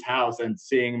being in this house and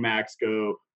seeing Max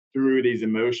go through these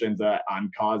emotions that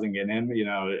I'm causing in him,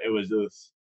 it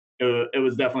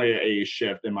was definitely a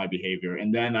shift in my behavior.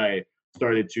 And then I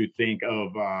started to think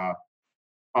of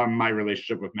my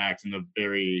relationship with Max in a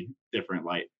very different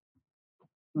light.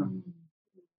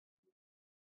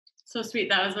 So sweet.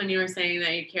 That was when you were saying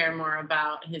that you care more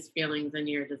about his feelings and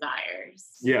your desires.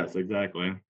 Yes,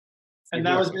 exactly. And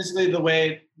that was basically the way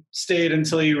it stayed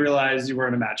until you realized you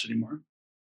weren't a match anymore.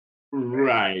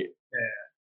 Right.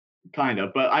 Yeah. Kind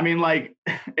of. But I mean, like,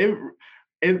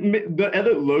 the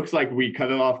edit looks like we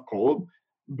cut it off cold,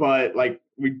 but like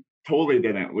we totally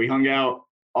didn't. We hung out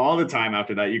all the time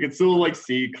after that. You could still like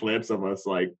see clips of us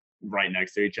like right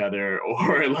next to each other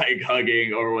or like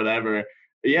hugging or whatever.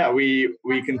 Yeah, we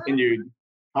continued.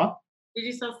 Huh? Did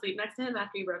you still sleep next to him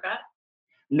after you broke up?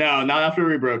 No, not after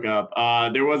we broke up.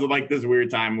 There was like this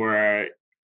weird time where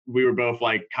we were both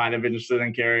like kind of interested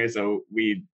in Kari, so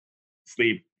we'd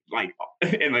sleep like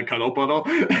in a cuddle puddle.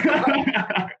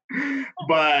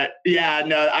 But yeah,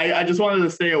 no, I just wanted to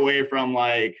stay away from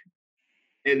like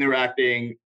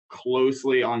interacting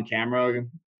closely on camera,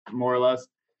 more or less,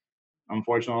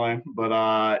 unfortunately.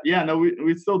 But yeah, no,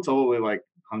 we still totally like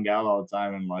hung out all the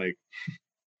time and like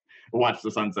watched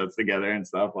the sunsets together and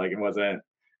stuff. Like it wasn't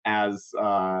as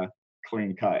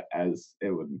clean cut as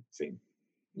it would seem.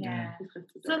 Yeah.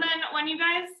 So then when you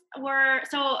guys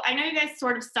so I know you guys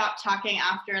sort of stopped talking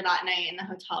after that night in the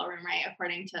hotel room, right?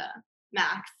 According to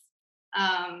Max.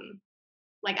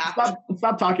 Like after.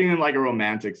 Stop talking in like a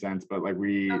romantic sense, but like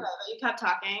we. Okay, but you kept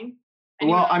talking.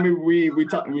 Well, I mean, we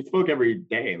spoke every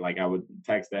day. Like I would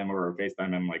text him or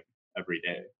FaceTime him like every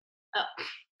day. Oh.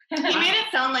 He made it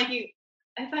sound like you.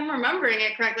 If I'm remembering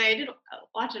it correctly, I did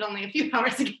watch it only a few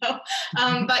hours ago.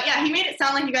 But yeah, he made it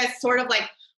sound like you guys sort of like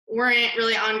weren't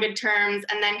really on good terms,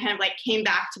 and then kind of like came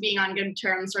back to being on good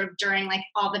terms sort of during like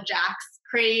all the Jax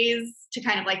craze to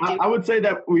kind of like do. I would say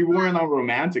that we weren't on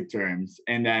romantic terms,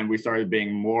 and then we started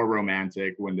being more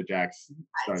romantic when the Jax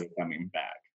started coming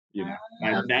back.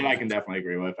 That I can definitely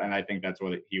agree with, and I think that's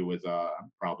what he was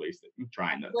probably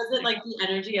trying to. Was it like the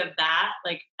energy of that,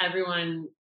 like everyone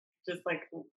just like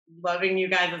loving you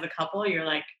guys as a couple? You're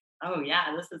like, oh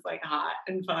yeah, this is like hot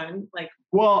and fun. Like,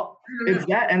 well, it's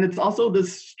that, and it's also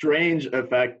this strange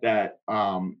effect that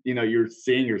you're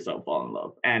seeing yourself fall in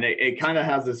love, and it kind of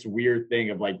has this weird thing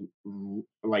of like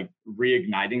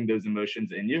reigniting those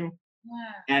emotions in you.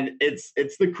 Yeah. And it's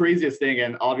the craziest thing,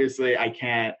 and obviously I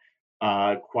can't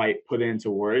quite put it into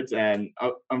words, and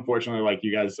unfortunately, like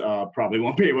you guys probably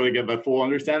won't be able to get the full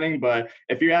understanding. But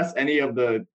if you ask any of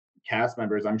the cast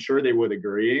members, I'm sure they would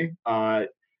agree.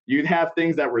 You'd have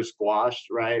things that were squashed,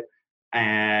 right?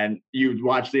 And you'd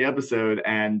watch the episode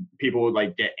and people would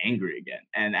like get angry again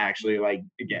and actually like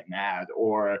get mad,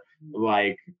 or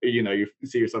like, you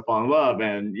see yourself fall in love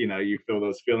and, you feel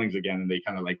those feelings again and they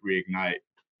kind of like reignite.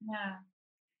 Yeah.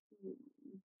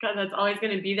 God, that's always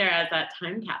going to be there as that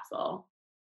time capsule.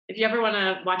 If you ever want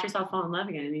to watch yourself fall in love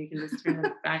again, you can just turn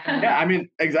it back on. Yeah, I mean,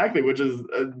 exactly, which is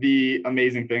the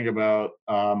amazing thing about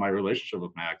my relationship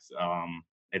with Max.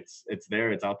 It's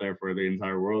there, it's out there for the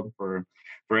entire world for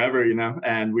forever,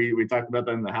 and we talked about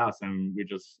that in the house, and we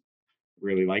just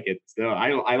really like it still.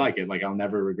 I like it. Like I'll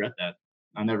never regret that.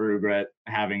 I'll never regret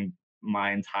having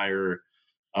my entire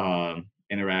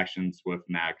interactions with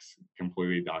Max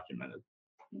completely documented.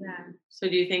 Yeah. So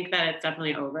do you think that it's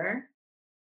definitely over?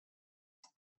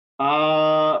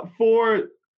 For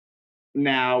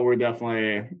now, we're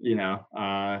definitely,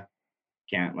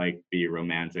 can't like be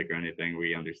romantic or anything.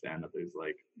 We understand that there's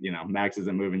like, Max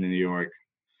isn't moving to New York.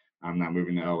 I'm not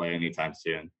moving to LA anytime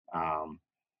soon.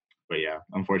 But yeah,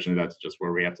 unfortunately, that's just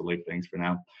where we have to leave things for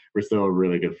now. We're still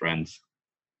really good friends,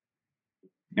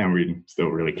 and we still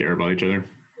really care about each other.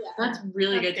 Yeah, that's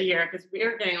really good to hear, because we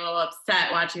were getting a little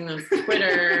upset watching those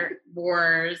Twitter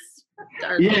wars.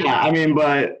 Yeah, I mean,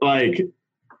 but like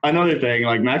another thing,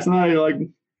 like Max and I like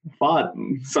fought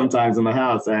sometimes in the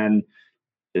house, and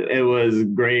it was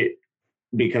great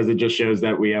because it just shows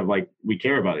that we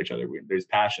care about each other. There's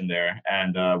passion there,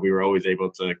 and we were always able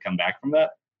to come back from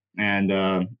that.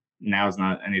 And now it's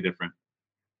not any different.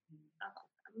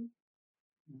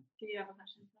 Do you have a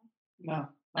question? No,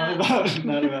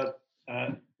 not about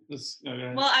this.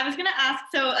 Okay. Well, I was going to ask,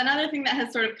 so another thing that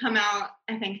has sort of come out,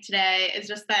 I think, today is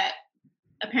just that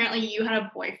apparently you had a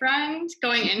boyfriend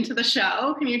going into the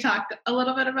show. Can you talk a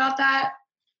little bit about that?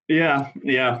 Yeah.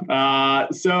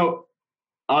 So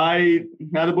I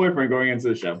had a boyfriend going into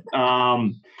the show.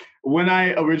 when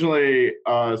I originally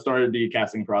started the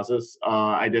casting process,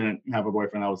 I didn't have a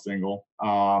boyfriend. I was single.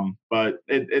 But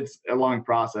it's a long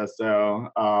process. So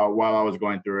while I was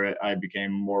going through it, I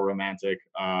became more romantic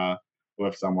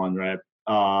with someone, right?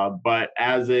 But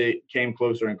as it came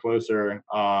closer and closer,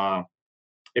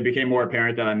 it became more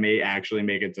apparent that I may actually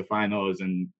make it to finals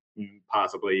and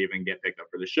possibly even get picked up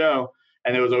for the show.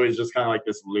 And it was always just kind of like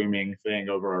this looming thing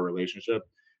over our relationship.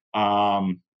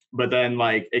 But then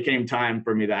like it came time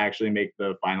for me to actually make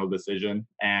the final decision.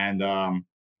 And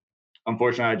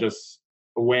unfortunately, I just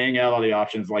weighing out all the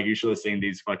options, like you should have seen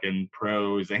these fucking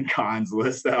pros and cons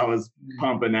lists that I was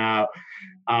pumping out.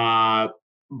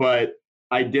 But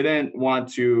I didn't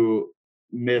want to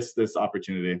miss this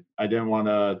opportunity. I didn't want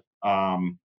to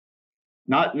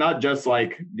not just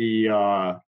like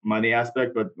the money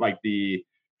aspect, but like the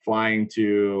flying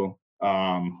to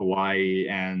Hawaii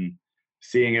and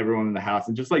seeing everyone in the house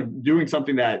and just like doing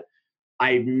something that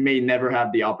I may never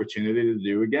have the opportunity to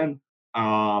do again.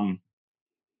 And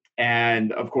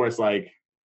of course, like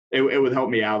it would help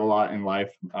me out a lot in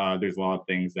life. There's a lot of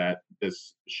things that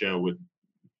this show would,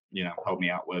 help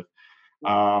me out with.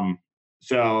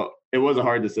 So it was a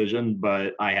hard decision,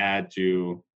 but I had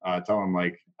to tell him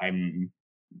like I'm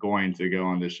going to go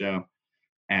on this show.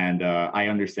 And I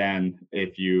understand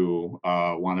if you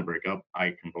want to break up.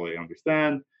 I completely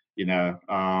understand,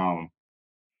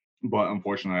 but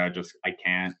unfortunately, I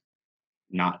can't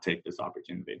not take this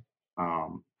opportunity.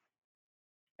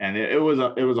 And it was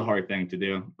a hard thing to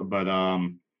do, but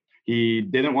he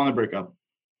didn't want to break up.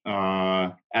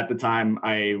 At the time,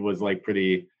 I was like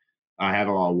I had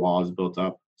a lot of walls built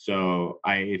up, so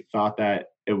I thought that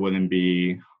it wouldn't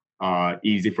be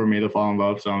easy for me to fall in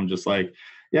love. So I'm just like,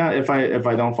 yeah, if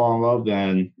I don't fall in love,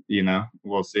 then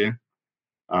we'll see.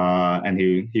 And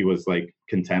he was like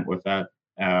content with that.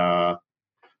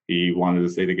 He wanted to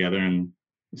stay together and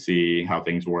see how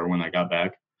things were when I got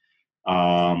back.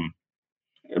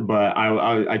 But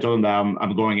I told him that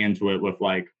I'm going into it with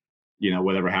like,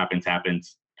 whatever happens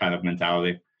kind of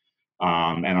mentality.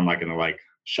 And I'm not gonna like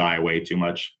shy away too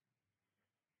much.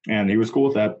 And he was cool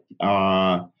with that.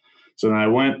 So then I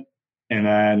went, and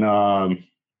then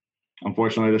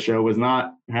unfortunately the show was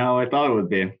not how I thought it would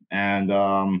be. And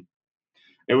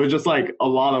it was just like a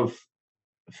lot of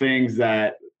things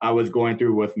that I was going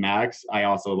through with Max. I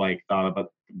also like thought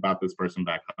about this person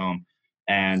back home,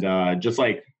 and just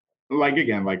like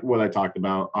again, like what I talked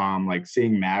about, like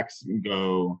seeing Max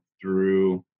go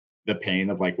through the pain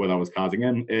of like what I was causing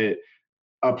him, it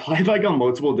applied like on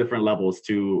multiple different levels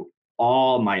to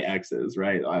all my exes,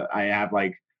 right? I have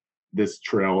like this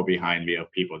trail behind me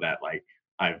of people that like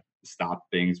I've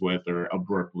stopped things with or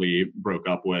abruptly broke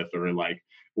up with or like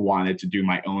wanted to do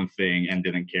my own thing and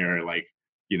didn't care like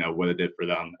what it did for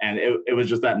them. And it was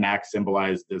just that Max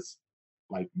symbolized this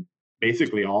like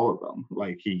basically all of them.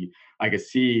 Like I could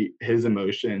see his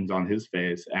emotions on his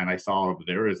face and I saw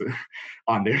theirs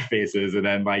on their faces. And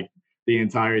then like the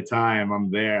entire time I'm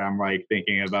there, I'm like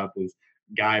thinking about this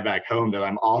guy back home that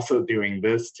I'm also doing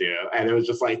this to. And it was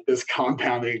just like this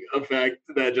compounding effect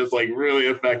that just like really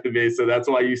affected me. So that's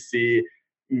why you see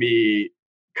me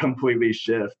completely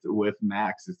shift with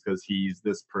Max, is because he's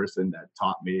this person that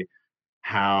taught me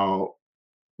how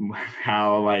much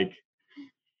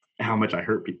I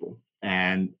hurt people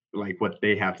and like what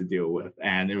they have to deal with.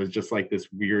 And it was just like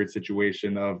this weird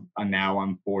situation of now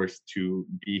I'm forced to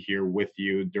be here with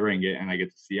you during it and I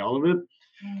get to see all of it.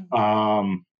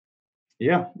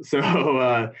 Yeah,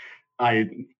 so I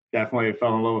definitely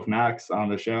fell in love with Max on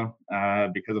the show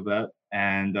because of that.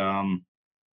 And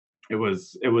it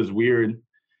was weird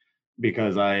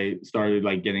because I started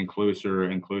like getting closer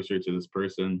and closer to this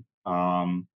person.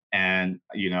 And I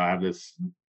have this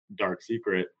dark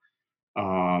secret.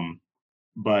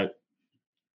 But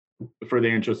for the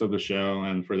interest of the show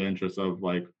and for the interest of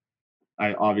like,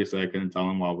 I couldn't tell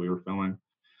him while we were filming.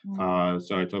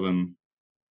 So I told him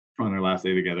on our last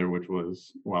day together, which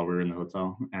was while we were in the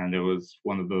hotel. And it was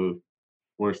one of the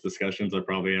worst discussions I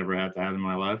probably ever had to have in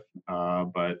my life.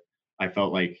 But I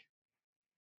felt like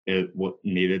what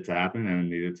needed to happen and it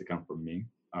needed to come from me.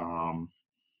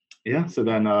 Yeah, so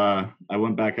then I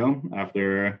went back home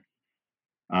after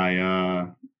I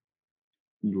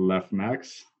left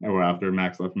Max, or after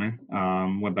Max left me.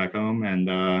 Went back home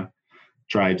and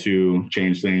tried to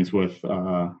change things with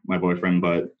my boyfriend,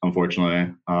 but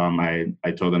unfortunately,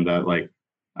 I told him that like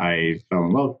I fell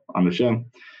in love on the show,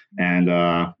 and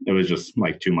it was just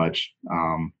like too much.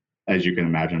 As you can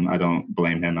imagine, I don't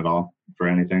blame him at all for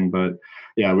anything, but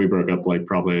yeah, we broke up like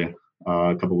probably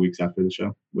a couple weeks after the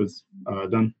show was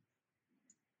done.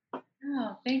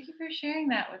 Oh, thank you for sharing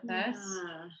that with us.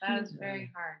 Yeah. That was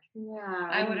very hard. Yeah.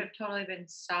 I would have totally been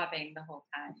sobbing the whole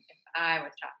time if I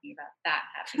was talking about that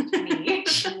happening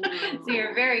to me. So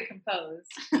you're very composed.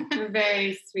 We're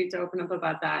very sweet to open up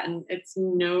about that, and it's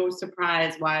no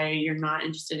surprise why you're not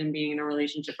interested in being in a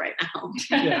relationship right now.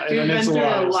 Yeah, We've that makes been a through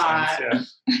lot a of lot.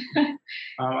 sense. Yeah.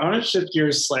 I want to shift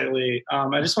gears slightly.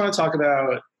 I just want to talk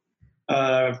about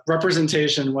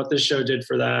representation, what this show did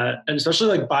for that, and especially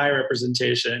like bi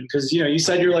representation, because you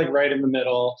said you're like right in the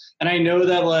middle, and I know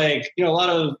that like a lot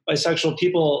of bisexual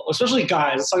people, especially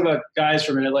guys, let's talk about guys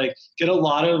for a minute, like get a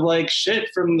lot of like shit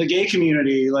from the gay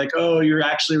community, like, oh, you're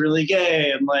actually really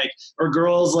gay, and like, or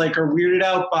girls like are weirded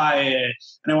out by it.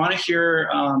 And I want to hear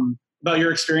about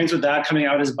your experience with that, coming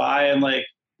out as bi and like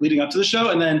leading up to the show,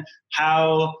 and then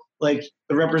how like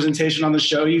the representation on the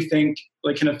show you think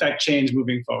like can affect change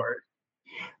moving forward.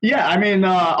 Yeah, I mean,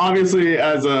 obviously,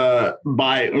 as a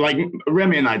bi, like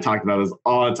Remy and I talked about this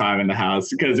all the time in the house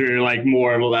because we're like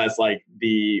more or less like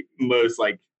the most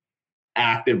like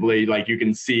actively like you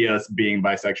can see us being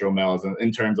bisexual males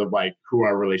in terms of like who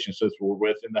our relationships were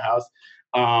with in the house.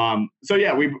 So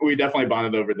yeah, we definitely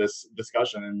bonded over this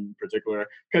discussion in particular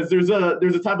because there's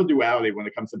a type of duality when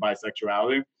it comes to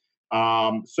bisexuality.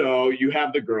 So you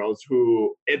have the girls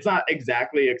who it's not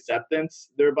exactly acceptance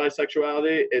their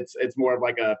bisexuality. It's more of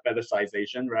like a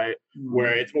fetishization, right?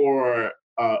 Where it's more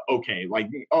okay, like,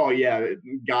 oh yeah,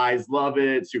 guys love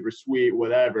it, super sweet,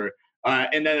 whatever.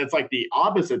 And then it's like the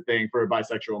opposite thing for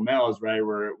bisexual males, right?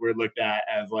 We're looked at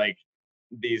as like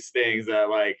these things that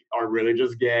like are really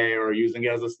just gay or using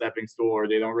it as a stepping stone, or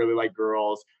they don't really like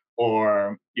girls,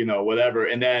 or whatever.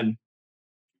 And then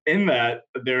in that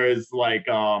there is like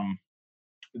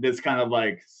this kind of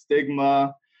like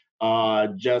stigma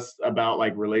just about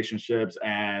like relationships,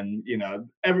 and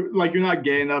like you're not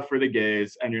gay enough for the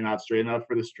gays and you're not straight enough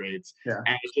for the straights. Yeah.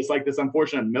 And it's just like this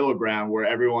unfortunate middle ground where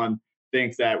everyone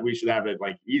thinks that we should have it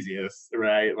like easiest,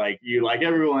 right? Like you like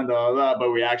everyone, blah, blah, blah,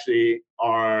 but we actually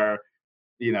are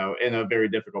in a very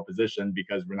difficult position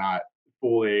because we're not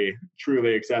fully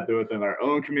truly accepted within our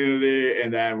own community,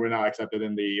 and then we're not accepted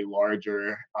in the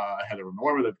larger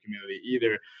heteronormative community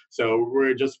either. So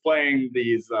we're just playing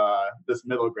these this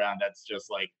middle ground that's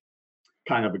just like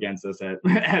kind of against us at,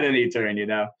 at any turn,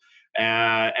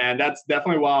 and that's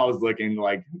definitely why I was looking to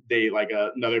like date like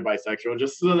another bisexual,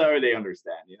 just so that they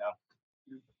understand,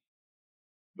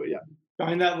 but yeah,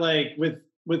 Find that like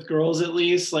with girls at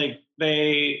least, like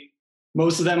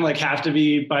most of them like have to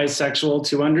be bisexual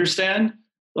to understand,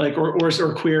 like or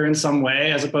queer in some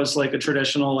way, as opposed to like a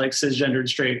traditional like cisgendered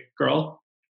straight girl.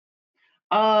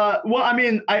 Well, I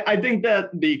mean, I think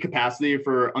that the capacity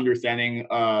for understanding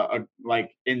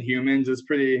like in humans is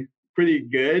pretty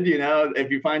good.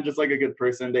 If you find just like a good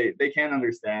person, they can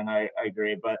understand. I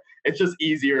agree, but it's just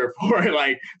easier for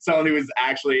like someone who is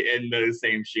actually in those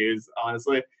same shoes,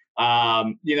 honestly.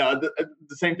 The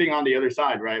same thing on the other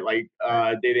side, right? Like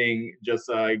dating just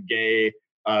gay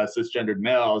cisgendered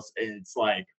males, it's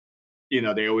like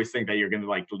they always think that you're gonna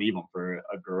like leave them for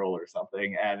a girl or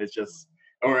something, and it's just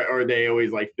or they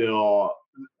always like feel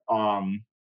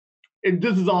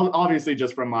this is all obviously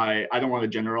just from I don't want to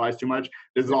generalize too much.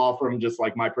 This is all from just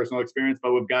like my personal experience,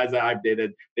 but with guys that I've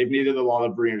dated, they've needed a lot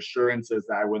of reassurances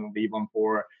that I wouldn't leave them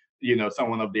for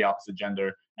someone of the opposite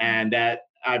gender, and that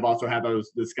I've also had those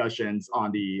discussions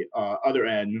on the other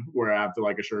end where I have to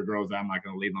like assure girls that I'm not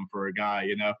going to leave them for a guy,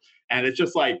 and it's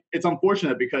just like it's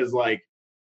unfortunate because like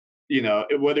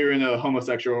whether you're in a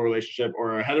homosexual relationship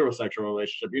or a heterosexual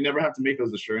relationship, you never have to make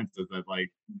those assurances that like,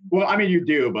 well, I mean you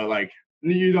do, but like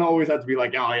you don't always have to be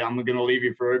like, oh yeah, I'm gonna leave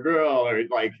you for a girl, or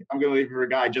like I'm gonna leave you for a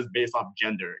guy just based off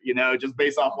gender, just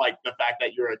based off like the fact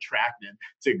that you're attracted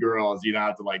to girls. You don't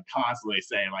have to like constantly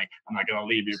say like I'm not gonna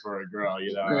leave you for a girl,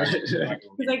 Because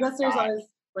I guess there's always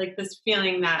like this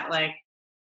feeling that like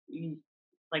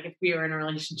if we were in a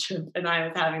relationship and I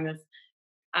was having this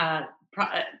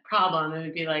problem, it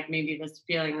would be like maybe this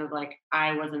feeling of like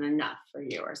I wasn't enough for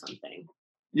you or something.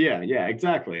 Yeah,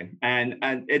 exactly, and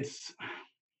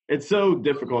it's so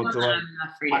difficult to like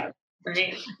enough for you,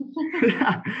 right?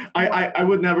 I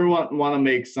would never want to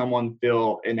make someone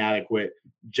feel inadequate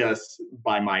just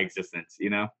by my existence,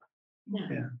 Yeah.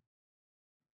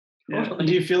 Do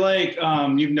you feel like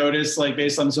you've noticed like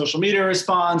based on social media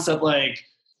response that like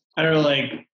I don't know,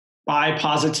 like bi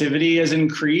positivity has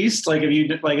increased? Like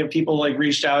if people like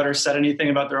reached out or said anything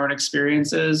about their own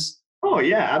experiences? Oh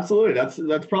yeah, absolutely.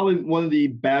 That's probably one of the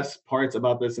best parts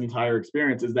about this entire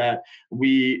experience is that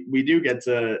we do get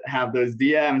to have those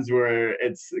DMs where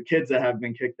it's kids that have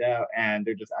been kicked out and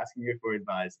they're just asking you for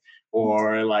advice,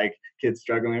 or like kids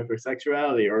struggling with their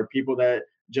sexuality, or people that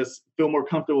just feel more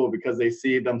comfortable because they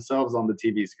see themselves on the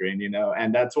TV screen, you know.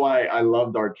 And that's why I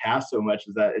loved our cast so much,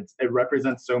 is that it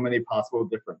represents so many possible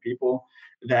different people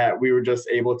that we were just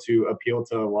able to appeal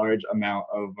to a large amount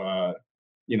of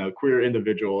you know, queer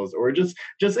individuals, or just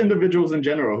individuals in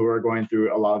general who are going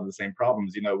through a lot of the same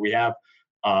problems. You know, we have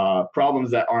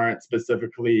problems that aren't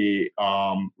specifically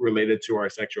related to our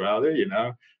sexuality, you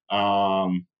know.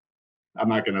 I'm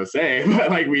not gonna say, but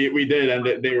like we did,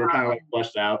 and they were kind of like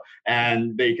fleshed out,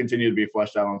 and they continue to be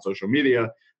fleshed out on social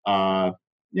media.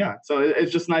 Yeah, so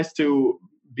it's just nice to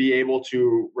be able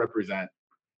to represent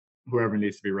whoever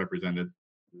needs to be represented.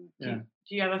 Yeah.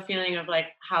 Do you have a feeling of like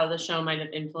how the show might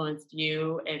have influenced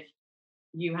you if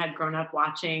you had grown up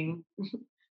watching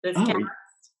this Oh, cast?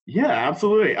 yeah,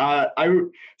 absolutely.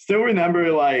 Still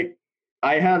remember, like,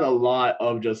 I had a lot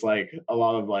of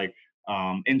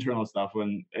internal stuff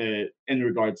in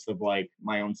regards to like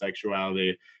my own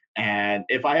sexuality, and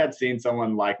if I had seen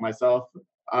someone like myself,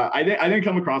 I didn't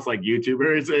come across like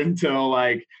YouTubers until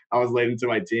like I was late into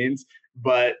my teens,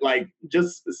 but like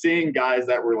just seeing guys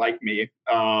that were like me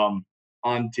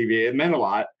on TV, it meant a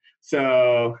lot.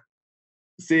 So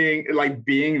seeing like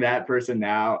being that person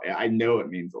now, I know it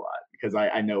means a lot because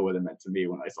I know what it meant to me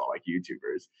when I saw like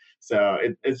YouTubers. So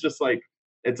it's just like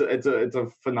it's a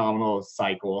phenomenal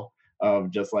cycle of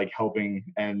just like helping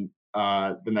and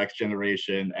the next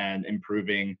generation and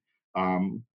improving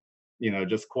you know,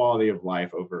 just quality of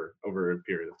life over a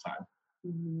period of time.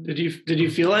 Did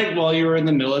you feel like while you were in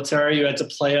the military you had to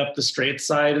play up the straight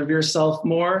side of yourself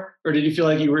more, or did you feel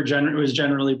like you were it was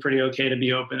generally pretty okay to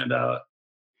be open about?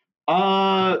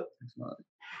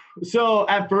 So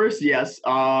at first, yes.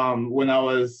 When I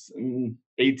was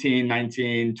 18,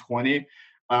 19, 20,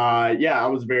 yeah, I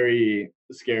was very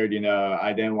scared, you know.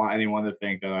 I didn't want anyone to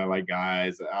think that I like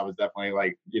guys. I was definitely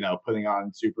like, you know, putting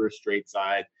on super straight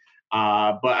side.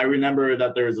 But I remember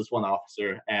that there was this one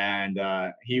officer, and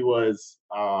he was,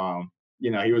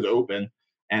 you know, he was open,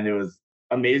 and it was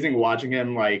amazing watching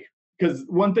him. Like, because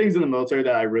one thing's in the military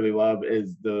that I really love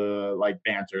is the like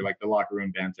banter, like the locker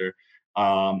room banter.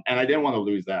 And I didn't want to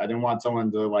lose that. I didn't want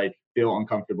someone to like feel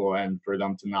uncomfortable and for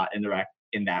them to not interact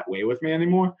in that way with me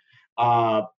anymore.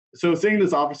 So seeing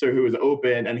this officer who was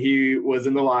open and he was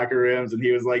in the locker rooms and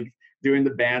he was like doing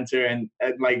the banter and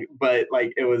like, but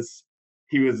like he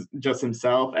was just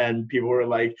himself, and people were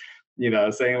like, you know,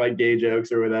 saying like gay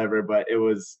jokes or whatever, but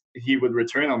he would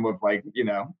return them with like, you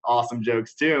know, awesome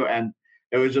jokes too. And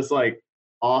it was just like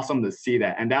awesome to see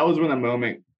that. And that was when a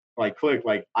moment like clicked,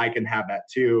 like I can have that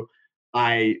too.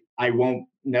 I won't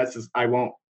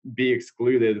be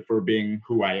excluded for being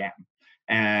who I am.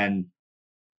 And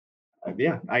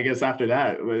yeah, I guess after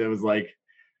that it was like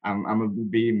I'm gonna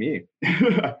be me.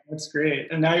 That's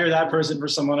great. And now you're that person for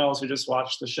someone else who just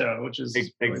watched the show, which is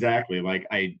exactly like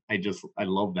I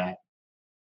love that.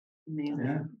 Amazing.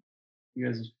 Yeah. You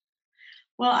guys.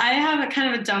 Well, I have a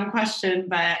kind of a dumb question,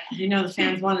 but you know the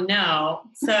fans want to know.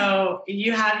 So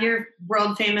you have your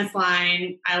world famous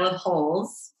line, "I love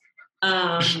holes."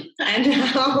 I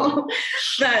know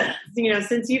that, you know,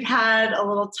 since you've had a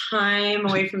little time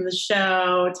away from the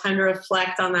show, time to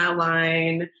reflect on that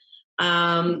line,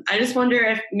 I just wonder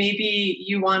if maybe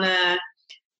you want to,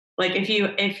 like, if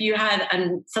you had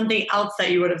something else that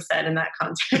you would have said in that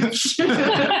context. If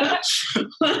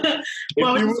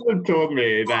you would have told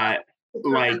me that,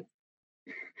 like,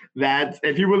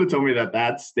 if you would have told me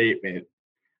that statement,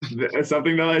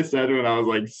 something that I said when I was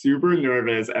like super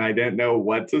nervous and I didn't know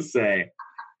what to say,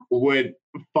 would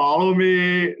follow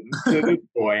me to this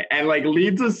point and like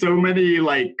lead to so many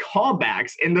like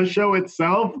callbacks in the show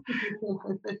itself.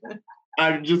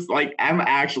 I'm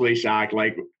actually shocked.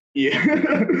 Like, yeah,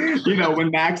 you know, when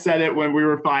Max said it when we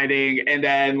were fighting, and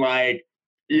then like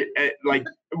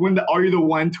when the "Are You the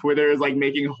One" Twitter is like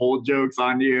making whole jokes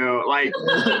on you, like.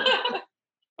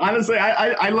 Honestly,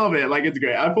 I love it. Like, it's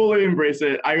great. I fully embrace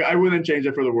it. I wouldn't change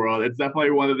it for the world. It's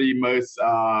definitely one of the most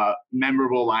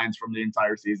memorable lines from the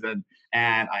entire season,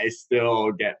 and I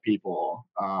still get people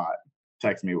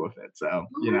text me with it. So,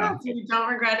 you know. You don't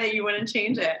regret it. You wouldn't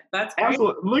change it. That's great.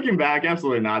 Absolutely. Looking back,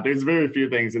 absolutely not. There's very few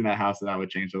things in that house that I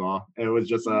would change at all. It was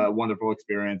just a wonderful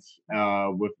experience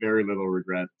with very little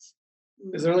regrets.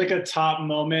 Is there like a top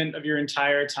moment of your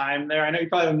entire time there? I know you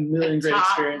probably have a million great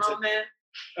experiences. Moment.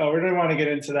 Oh, we don't want to get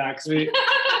into that because we.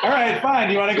 All right, fine.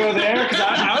 Do you want to go there? Because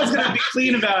I was going to be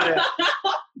clean about it,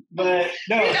 but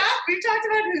no. We've talked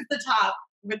about who's the top.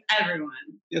 with everyone.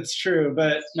 It's true,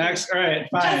 but Max, all right,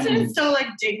 fine. Justin is so like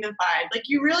dignified. Like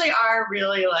you really are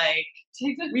really like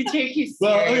we take you serious.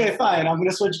 Well, okay, fine. I'm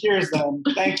gonna switch gears then.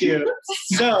 Thank you.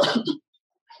 So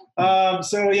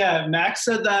yeah, Max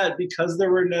said that because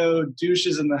there were no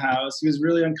douches in the house, he was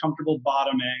really uncomfortable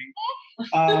bottoming.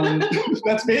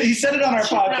 He said it on our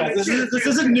podcast. This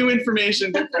isn't new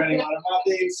information for anyone. I'm not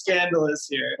being scandalous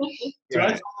here. Do you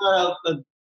want to talk about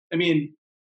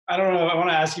I don't know. I want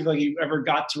to ask you if you ever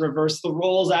got to reverse the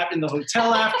roles in the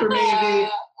hotel after maybe,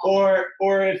 or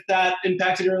if that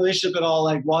impacted your relationship at all,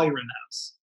 while you were in the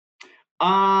house.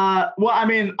 Well, I'm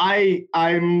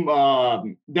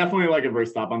definitely a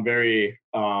verse top. I'm very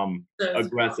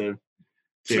aggressive.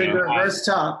 So you're a verse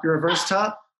top. You're a verse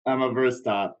top? I'm a verse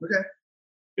top. Okay.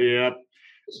 Yep.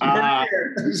 Yeah,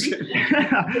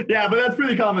 but that's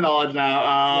pretty common knowledge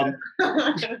now.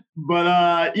 But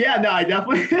I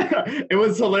definitely it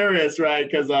was hilarious, right?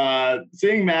 Because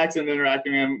seeing Max and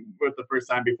interacting him with the first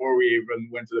time before we even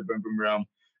went to the boom boom room,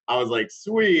 I was like,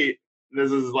 sweet,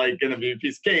 this is gonna be a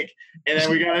piece of cake. And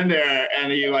then we got in there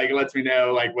and he lets me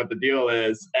know what the deal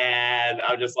is, and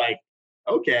I'm just like,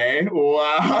 okay,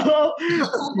 wow,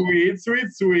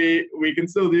 sweet. We can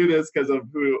still do this because of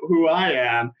who I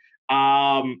am.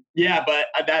 But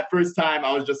at that first time,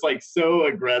 I was just so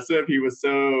aggressive. He was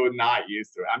so not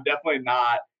used to it. I'm definitely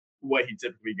not what he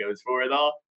typically goes for at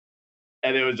all.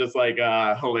 And it was just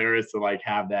hilarious to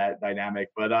have that dynamic.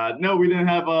 But no, we didn't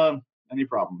have any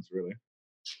problems really.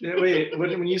 Yeah, wait,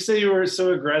 when you say you were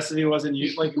so aggressive, he wasn't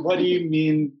you. What do you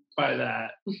mean by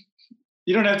that?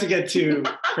 You don't have to get too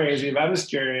crazy, but I'm just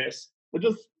curious. I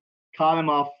just caught him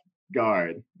off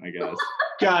guard, I guess.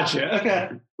 Gotcha.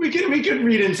 Okay, we could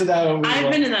read into that.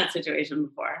 I've been in that situation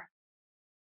before.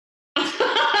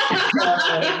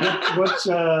 What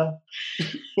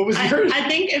was yours? I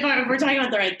think if we're talking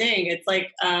about the right thing, it's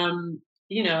it's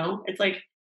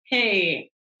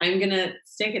hey, I'm gonna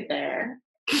stick it there.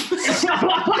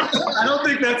 I don't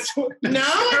think that's. No, is it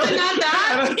not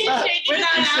that?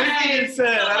 It's the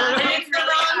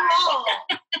wrong hole.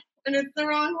 And it's the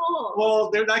wrong hole. Well,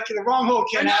 they're not the wrong hole.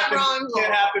 Can't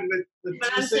happen with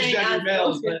cisgender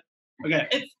males. But okay.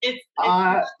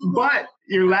 But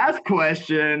your last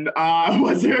question,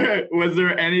 was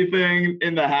there anything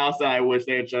in the house that I wish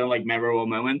they had shown memorable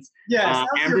moments? Yes,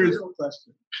 that's the original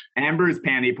question. Amber's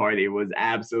panty party was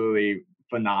absolutely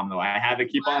phenomenal. I had to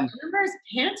keep on. Amber's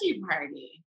panty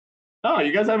party. Oh,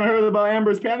 you guys haven't heard about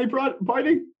Amber's panty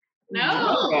party? No.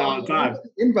 All the time.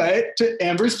 Invite to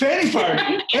Amber's panty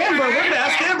party. Amber, we're gonna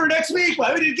ask Amber next week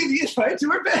why we didn't give you invite to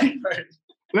her panty party.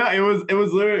 No, it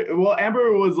was literally, well,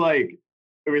 Amber was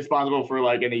responsible for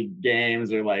any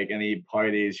games or any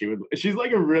parties. She's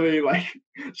a really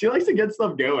she likes to get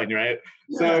stuff going, right?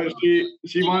 So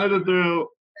she wanted to throw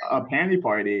a panty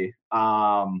party.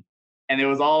 And it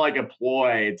was all a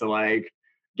ploy to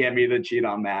get me to cheat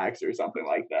on Max or something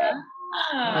like that.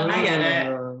 I get it.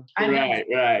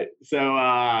 Right.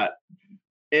 So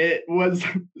it was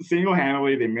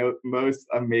single-handedly the most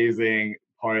amazing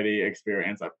party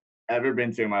experience I've ever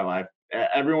been to in my life.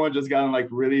 Everyone just got in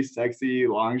really sexy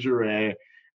lingerie,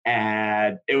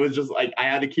 and it was just I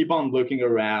had to keep on looking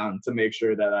around to make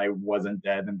sure that I wasn't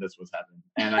dead and this was heaven.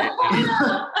 And I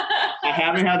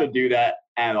haven't had to do that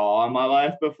at all in my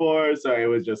life before, so it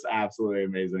was just absolutely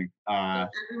amazing.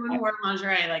 Everyone wore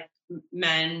lingerie,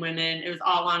 men, women. It was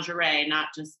all lingerie, not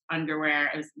just underwear.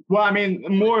 It was. Well,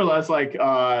 more or less,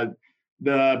 the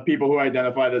people who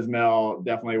identified as male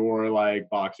definitely wore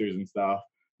boxers and stuff,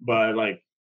 but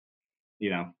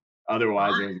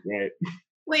otherwise it was great.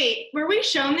 Wait, were we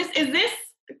shown this?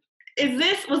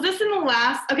 Was this in the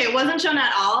last? Okay, it wasn't shown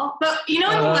at all. But in the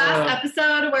last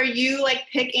episode where you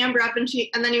pick Amber up and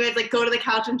then you guys go to the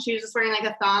couch and she was just wearing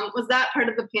a thong. Was that part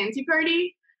of the panty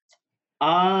party?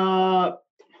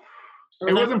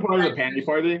 It wasn't part of the panty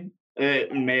party.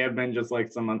 It may have been just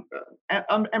someone.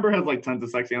 Amber has tons of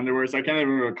sexy underwear, so I can't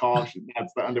even recall if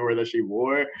that's the underwear that she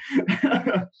wore.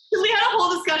 Because we had a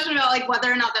whole discussion about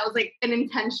whether or not that was an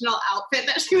intentional outfit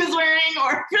that she was wearing,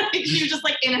 or she was just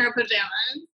in her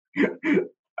pajamas.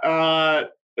 No,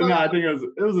 I think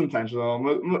it was intentional.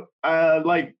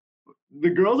 The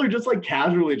girls are just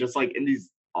casually just in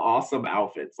these awesome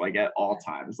outfits at all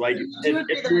times.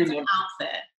 If you're in an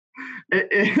outfit.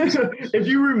 If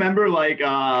you remember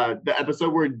the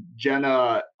episode where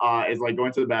Jenna is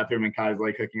going to the bathroom and Kai's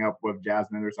hooking up with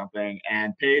Jasmine or something,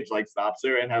 and Paige stops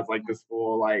her and has this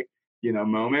full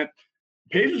moment.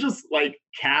 Paige is just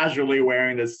casually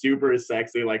wearing this super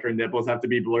sexy her nipples have to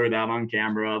be blurred out on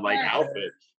camera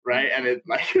outfit, right? And it's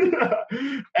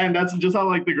and that's just how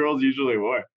the girls usually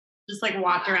wore. Just like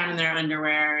walked around in their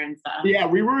underwear and stuff. Yeah,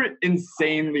 we were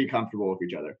insanely comfortable with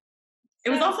each other. It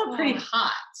was also pretty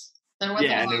hot. There wasn't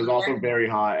Yeah, a and lot it was of also air. very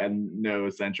hot and no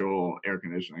central air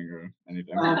conditioning or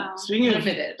anything. Speaking of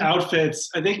Fitted. outfits,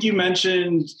 I think you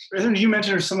mentioned,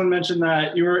 or someone mentioned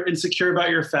that you were insecure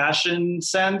about your fashion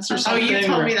sense or Oh, something. you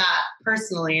told or- me that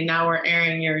personally, and now we're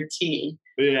airing your tea.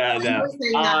 Yeah, You no. were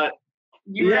saying that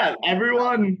you were- Yeah,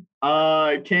 everyone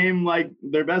came like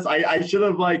their best. I should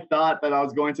have like thought that I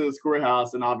was going to the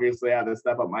schoolhouse and obviously I had to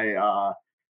step up my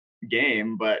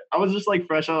game, but I was just like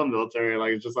fresh out of the military,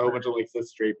 like it's just a whole bunch of like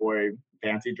this straight boy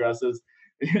fancy dresses,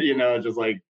 just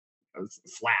like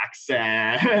slacks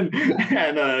and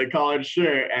a collared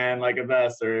shirt and like a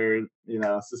vest or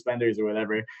suspenders or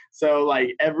whatever. So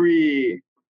like every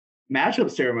matchup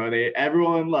ceremony,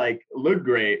 everyone like looked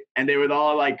great and they would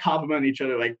all like compliment each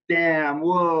other like, damn,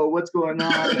 whoa, what's going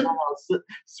on? Oh,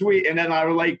 sweet. And then I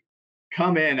would like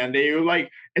come in and they were like,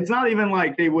 it's not even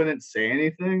like they wouldn't say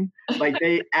anything. Like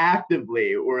they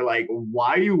actively were like,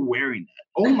 why are you wearing that?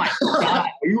 Oh my God,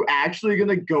 are you actually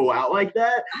gonna go out like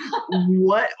that?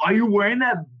 What, are you wearing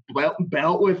that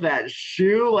belt with that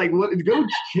shoe? Like what, go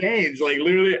change. Like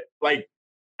literally like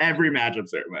every matchup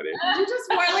ceremony. You just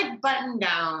wore like button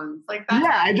downs, like that.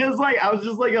 Yeah, I was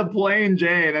just like a plain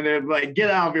Jane, and they're like,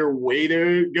 "Get out of here,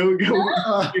 waiter! Go,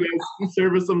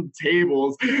 service some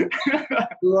tables."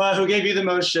 Who gave you the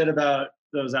most shit about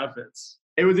those outfits?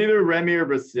 It was either Remy or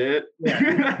Basit.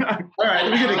 All right,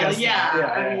 we could have guessed Yeah,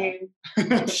 that. I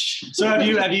mean, So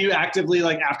have you actively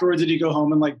like afterwards? Did you go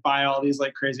home and like buy all these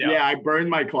like crazy outfits? Yeah, I burned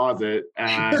my closet,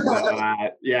 and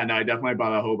yeah, no, I definitely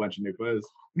bought a whole bunch of new clothes.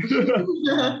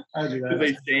 I do that.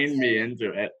 They stained me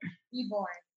into it. Be born.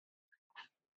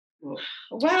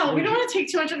 well, we don't want to take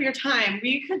too much of your time.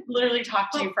 We could literally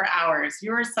talk to you for hours.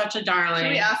 You are such a darling.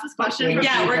 Should we ask this question?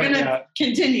 Yeah, we're gonna Yeah.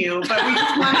 continue, but we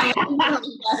just want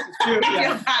to feel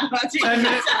Yeah. bad about you. 10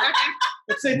 minutes.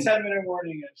 Let's say 10-minute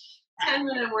warning-ish.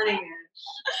 10-minute warning.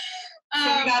 So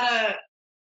we got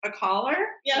a caller.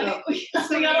 Yeah, we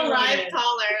Somebody got a wrote live in.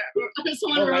 caller.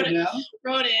 Someone Oh, wrote right it. now?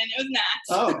 Wrote in. It was Max.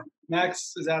 Oh,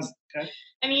 Max is asking. Okay.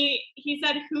 And he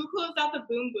said, "Who closed out the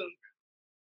boom boom?"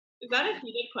 Is that a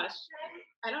heated question?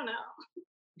 I don't know.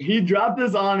 He dropped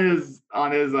this on his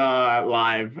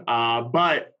live,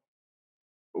 but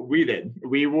we did.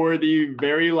 We were the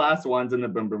very last ones in the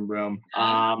boom boom room.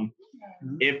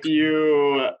 If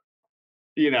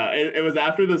it was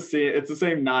after the scene. It's the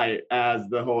same night as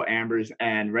the whole Amber's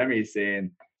and Remy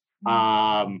scene.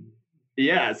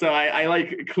 Yeah, so I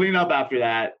like clean up after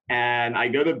that and I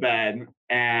go to bed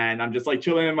and I'm just like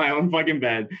chilling in my own fucking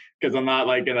bed because I'm not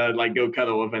like gonna like go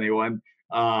cuddle with anyone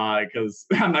because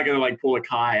I'm not gonna like pull a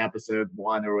Kai episode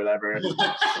 1 or whatever. So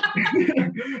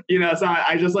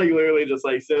I just like literally just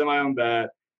like sit in my own bed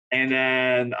and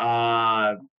then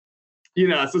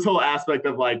it's this whole aspect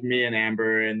of like me and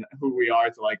Amber and who we are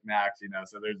to like Max,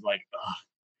 so there's like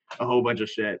a whole bunch of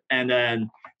shit. And then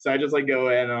so I just like go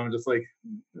in and I'm just like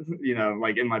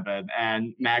like in my bed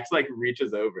and Max like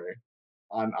reaches over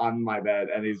on my bed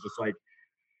and he's just like,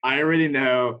 I already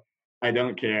know, I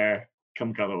don't care,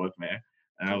 come cuddle with me.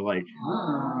 And I was like,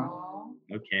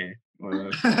 okay.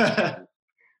 Well,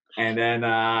 and then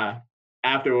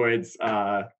afterwards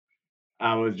I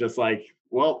was just like,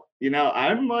 well,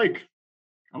 I'm like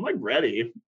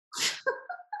ready.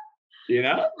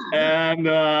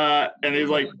 And he's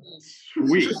like,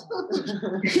 sweet.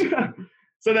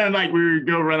 So then like we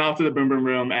go run off to the boom boom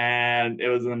room and it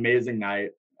was an amazing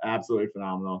night, absolutely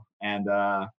phenomenal. And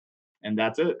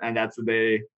that's it. And that's the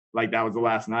day, like that was the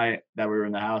last night that we were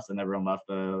in the house and everyone left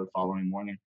the following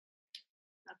morning.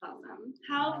 That's awesome.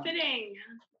 How fitting.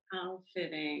 How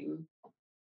fitting.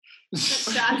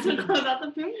 That's what close out the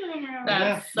boom boom room.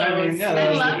 That's so that I was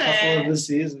love a couple it. of the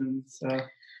season. So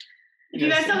If you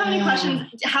guys don't have any questions,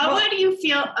 how would you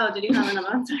feel? Oh, did you have another?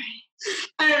 I'm sorry.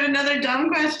 I have another dumb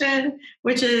question,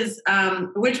 which is,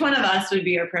 which one of us would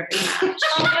be your perfect match?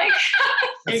 Oh my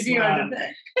God. If you had to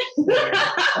pick.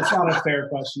 that's not a fair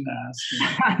question to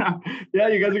ask. Yeah,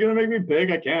 you guys are gonna make me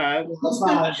pick. I can't. That's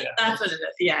not. Yeah. That's what it is.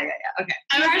 Yeah. Okay.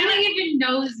 He hardly even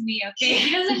knows me, okay?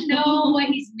 He doesn't know what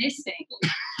he's missing.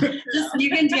 Just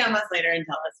you can DM us later and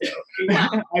tell us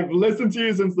who. I've listened to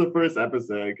you since the first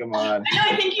episode. Come on. I know,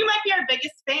 I think you might be our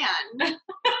biggest fan.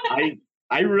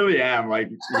 I really am. Like,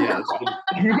 yes.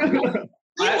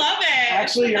 We love it.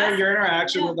 Actually, That's- your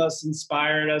interaction yeah. with us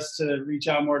inspired us to reach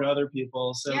out more to other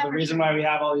people. So Yeah, the for reason sure. why we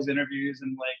have all these interviews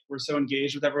and like we're so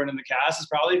engaged with everyone in the cast is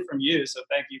probably from you. So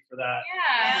thank you for that.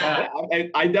 Yeah.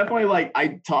 I definitely like.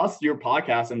 I tossed your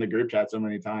podcast in the group chat so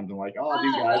many times. I'm like, oh,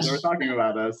 these guys are talking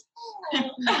about us.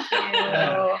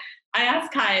 Yeah. I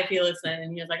asked Kai if he listened,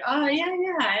 and he was like, "Oh yeah,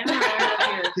 I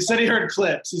remember." He said he heard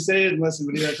clips. He said he didn't listen,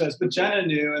 but he heard clips. But Jenna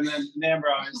knew, and then Amber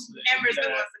obviously. Amber's been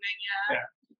Yeah.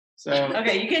 listening, So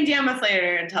Okay, you can DM us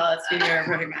later and tell us who your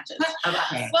perfect matches.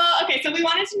 Yeah. Well, okay, so we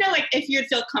wanted to know, like, if you'd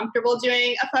feel comfortable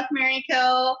doing a fuck, marry,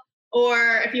 kill,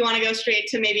 or if you want to go straight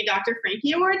to maybe Dr.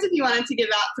 Frankie Awards, if you wanted to give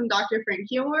out some Dr.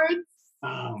 Frankie Awards.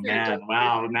 Oh man,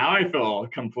 wow! Now I feel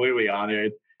completely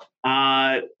honored.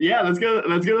 Yeah, let's go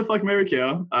to fuck, marry,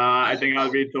 kill. I think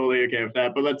I'd be totally okay with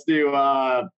that. But let's do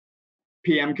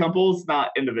PM couples, not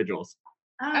individuals.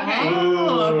 Okay.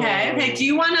 Oh, okay. Do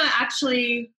you want to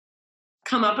actually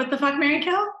come up with the fuck, marry,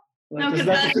 kill? like, No, 'cause that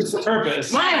that- defeats the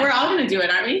purpose. Why? We're all gonna do it,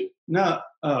 aren't we? No.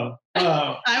 Oh.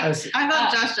 I I see.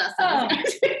 thought Josh Justin was going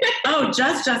to do it. Oh,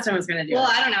 just Justin was gonna do Well,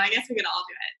 it. I don't know. I guess we could all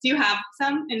do it. Do you have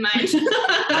some in mind?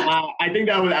 I think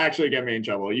that would actually get me in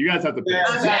trouble. You guys have to pick. Yeah,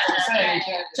 Okay. exactly. Say, you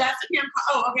can't- Just PM.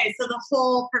 Oh, okay. So the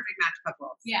whole perfect match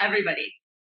couples. Yeah. Everybody.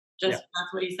 Just Yeah.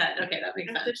 that's what you said. Okay, that I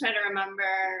makes have to sense. try to remember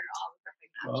all the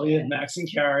perfect matches. Well, you had Max and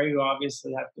Kari, who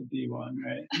obviously have to be one,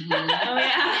 right? Oh,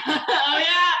 yeah. Oh,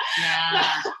 yeah.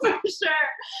 Yeah. For sure.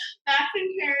 Max and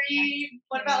Kari.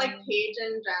 What about, like, Paige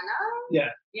and Jenna? Yeah.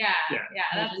 Yeah. That's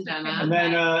Imagine the Jenna. kind of And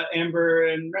then vibe. Amber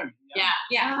and Remy. Yeah.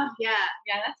 Yeah. Oh, yeah.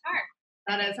 Yeah, that's hard.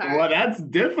 That is hard. Well, that's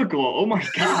difficult. Oh my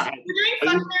god. We're doing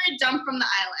fuck, marry, jump from the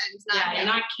island. Not Yeah, you're him.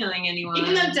 not killing anyone.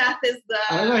 Even though death is the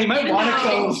I don't know, he might Even want to though-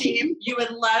 kill team. you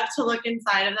would love to look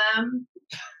inside of them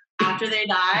after they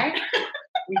die.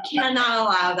 We cannot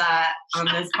allow that on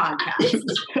this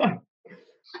podcast.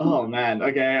 Oh man.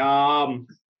 Okay.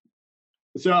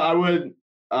 So I would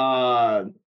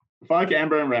fuck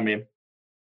Amber and Remy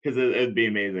because it'd be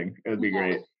amazing. It would be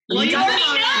great. Well, you already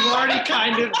know. You already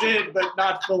kind of did, but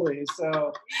not fully.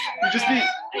 So you just be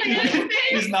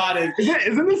he's nodding.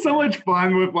 Isn't this so much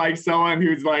fun with like someone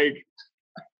who's like,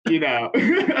 you know,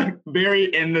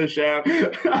 very in the show?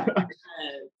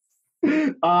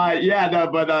 Yeah, no,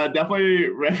 but definitely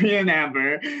Remy and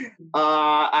Amber.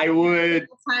 I would.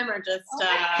 Time or just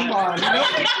Come on, you know,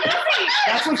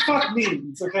 that's what fuck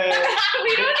means, okay?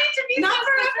 We don't need to be not so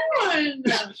for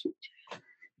everyone.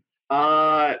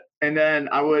 And then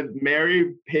I would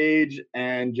marry Paige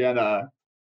and Jenna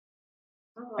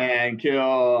and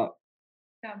kill.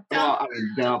 Dump. Well, I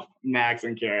would dump Max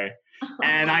and Kari.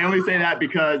 And I only say that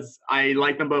because I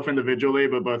like them both individually,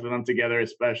 but both of them together,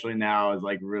 especially now, is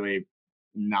like really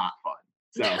not fun.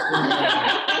 So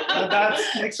That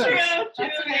makes sense. True. That's Yeah,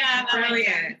 that makes sense.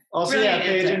 brilliant. Also, Brilliant yeah,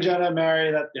 Paige answer. and Jenna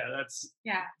marry. That's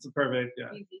Yeah. it's a perfect.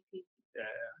 Yeah, Easy peasy. yeah,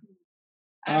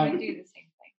 I would Um, do the same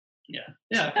thing.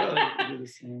 yeah. I probably would do the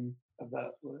same of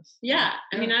that list. Yeah,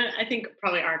 I mean, I think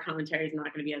probably our commentary is not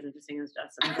going to be as interesting as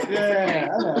Justin's. Yeah,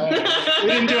 I know. We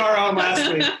didn't do our own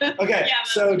last week. Okay, Yeah,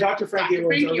 so Dr. Frankie Dr.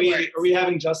 Awards. Frankie Awards. Are we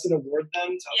having Justin award them to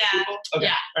other Yeah. people? Okay.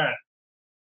 Yeah. All right.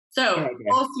 So, Okay.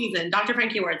 full season, Dr.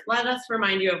 Frankie Awards. Let us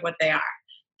remind you of what they are.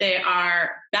 They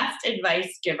are best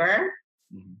advice giver,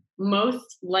 Mhm.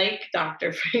 most like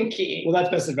Dr. Frankie. Well, that's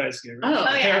best advice giver. Oh,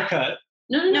 Oh, yeah. Haircut.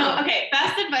 no. No, okay.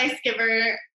 Best advice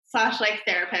giver / like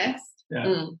therapist.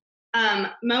 Yeah.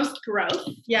 Most growth.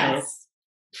 Yes.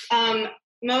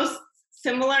 Most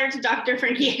similar to Dr.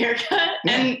 Frankie haircut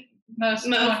and Most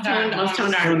most toned Most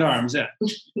toned arms. Toned arms. Yeah.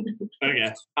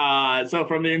 okay. So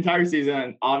from the entire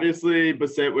season, obviously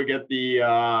Basit would get the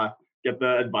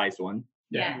advice one.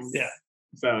 Yeah. Yes. Yeah.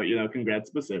 So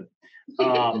congrats Basit.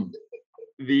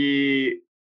 The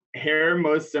hair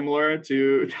most similar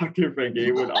to Dr.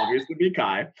 Frankie would obviously be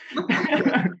Kai.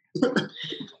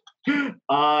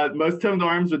 Most toned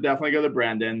arms would definitely go to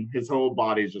Brandon. His whole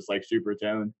body's just like super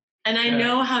toned. And I Yeah.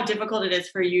 know how difficult it is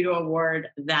for you to award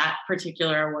that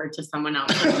particular award to someone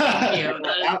else. Thank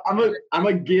you. I'm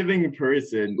a giving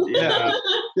person. Yeah.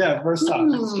 Yeah. First off.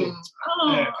 That's good.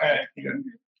 Oh. Yeah, all right. Good.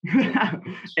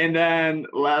 And then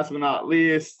last but not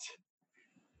least,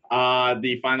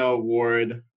 the final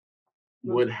award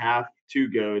would have to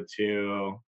go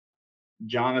to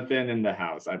Jonathan in the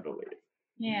house, I believe.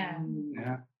 Yeah.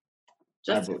 Yeah.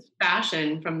 Just I his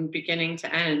fashion from beginning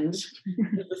to end. Is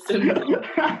a symbol.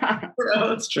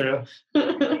 That's true.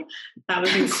 That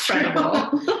was incredible.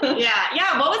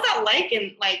 Yeah. What was that like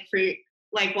in for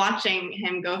watching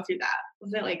him go through that?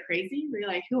 Was it like crazy? Were you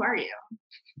like, who are you?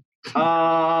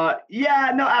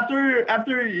 Yeah, no,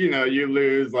 after you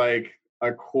lose like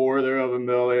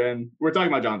 $250,000. We're talking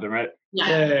about Jonathan, right?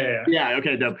 Yeah. Yeah,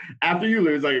 okay, dope. After you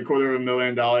lose like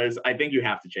 $250,000, I think you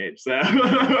have to change. So I forgot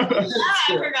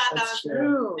that was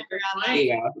true. I forgot that.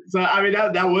 yeah. So I mean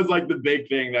that was like the big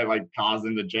thing that like caused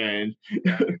him to change.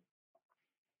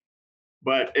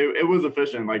 But it was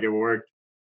efficient, like it worked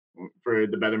for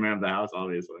the betterment of the house,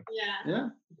 obviously. Yeah.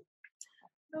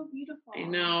 So beautiful. I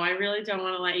know. I really don't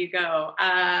want to let you go.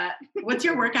 What's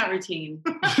your workout routine?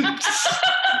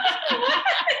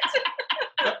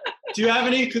 Do you have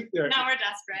any? Now we're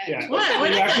desperate. Yeah. What You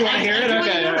is actually it? want to hear I it? do wanna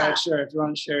Okay, know all right, that. sure. If you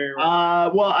want to share your.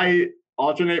 Well, I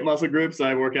alternate muscle groups.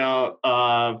 I work out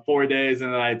 4 days,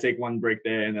 and then I take one break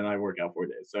day, and then I work out 4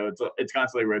 days. So it's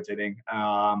constantly rotating.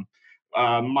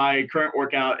 My current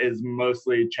workout is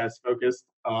mostly chest focused.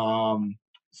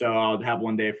 So I'll have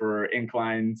one day for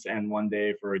inclines and one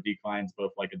day for declines,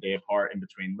 both like a day apart in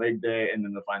between leg day, and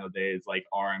then the final day is like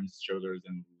arms, shoulders,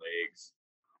 and legs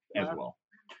as well.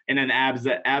 And then abs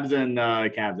and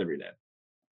calves every day.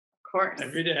 Of course.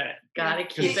 Every day. Gotta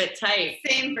keep it tight.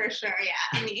 Same for sure.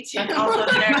 Yeah, me too. That's also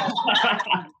there.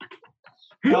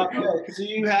 Okay, do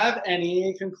you have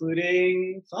any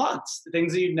concluding thoughts? The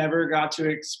things that you never got to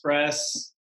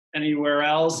express anywhere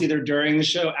else, either during the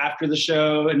show, after the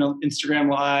show, in an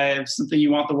Instagram Live, something you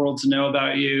want the world to know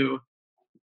about you,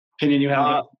 opinion you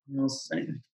have?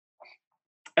 Anything.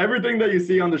 Everything that you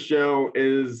see on the show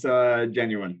is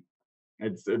genuine.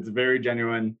 It's very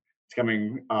genuine. It's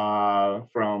coming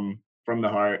from the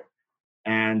heart,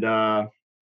 and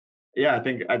yeah, I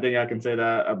think I can say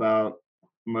that about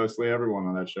mostly everyone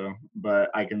on that show,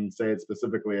 but I can say it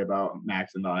specifically about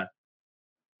Max and I.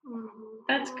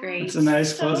 That's great. It's a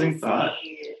nice closing thought.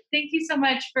 Thank you so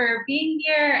much for being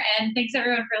here, and thanks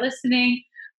everyone for listening.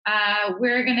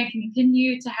 We're going to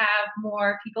continue to have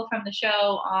more people from the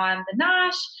show on the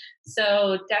Nosh,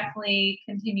 so definitely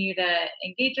continue to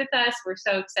engage with us. We're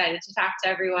so excited to talk to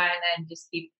everyone and just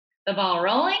keep the ball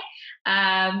rolling.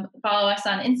 Follow us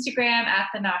on Instagram at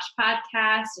the Nosh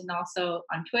Podcast, and also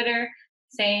on Twitter.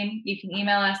 Same. You can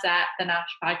email us at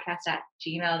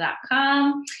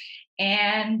thenoshpodcast@gmail.com.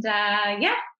 And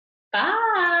yeah, bye.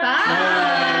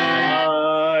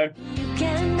 Bye. You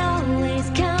can always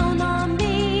count on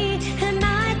me, and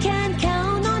I can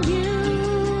count on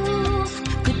you.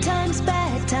 Good times,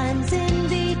 bad times in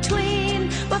between,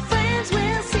 my friends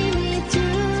will see me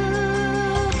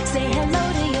through. Say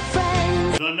hello to your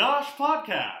friends. The Nosh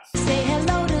Podcast. Say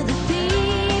hello to the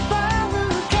people who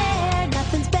care.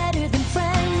 Nothing's better than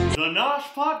friends. The Nosh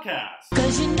Podcast.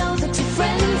 'Cause you know that your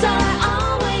friends are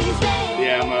always there.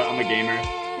 Yeah, I'm a gamer.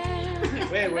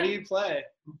 Wait, what do you play?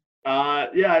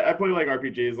 Yeah, I play like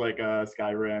RPGs like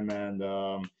Skyrim and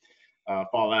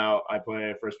Fallout. I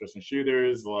play first-person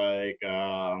shooters like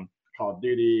Call of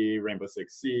Duty, Rainbow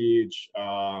Six Siege.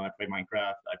 I play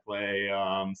Minecraft. I play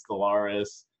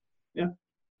Stellaris. Yeah.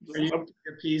 Are you a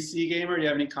PC gamer? Do you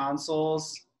have any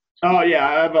consoles? Oh yeah,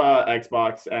 I have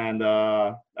Xbox, and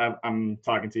I'm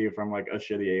talking to you from like a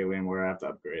shitty alien where I have to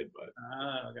upgrade. But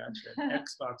Oh, gotcha.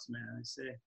 Xbox man, I see.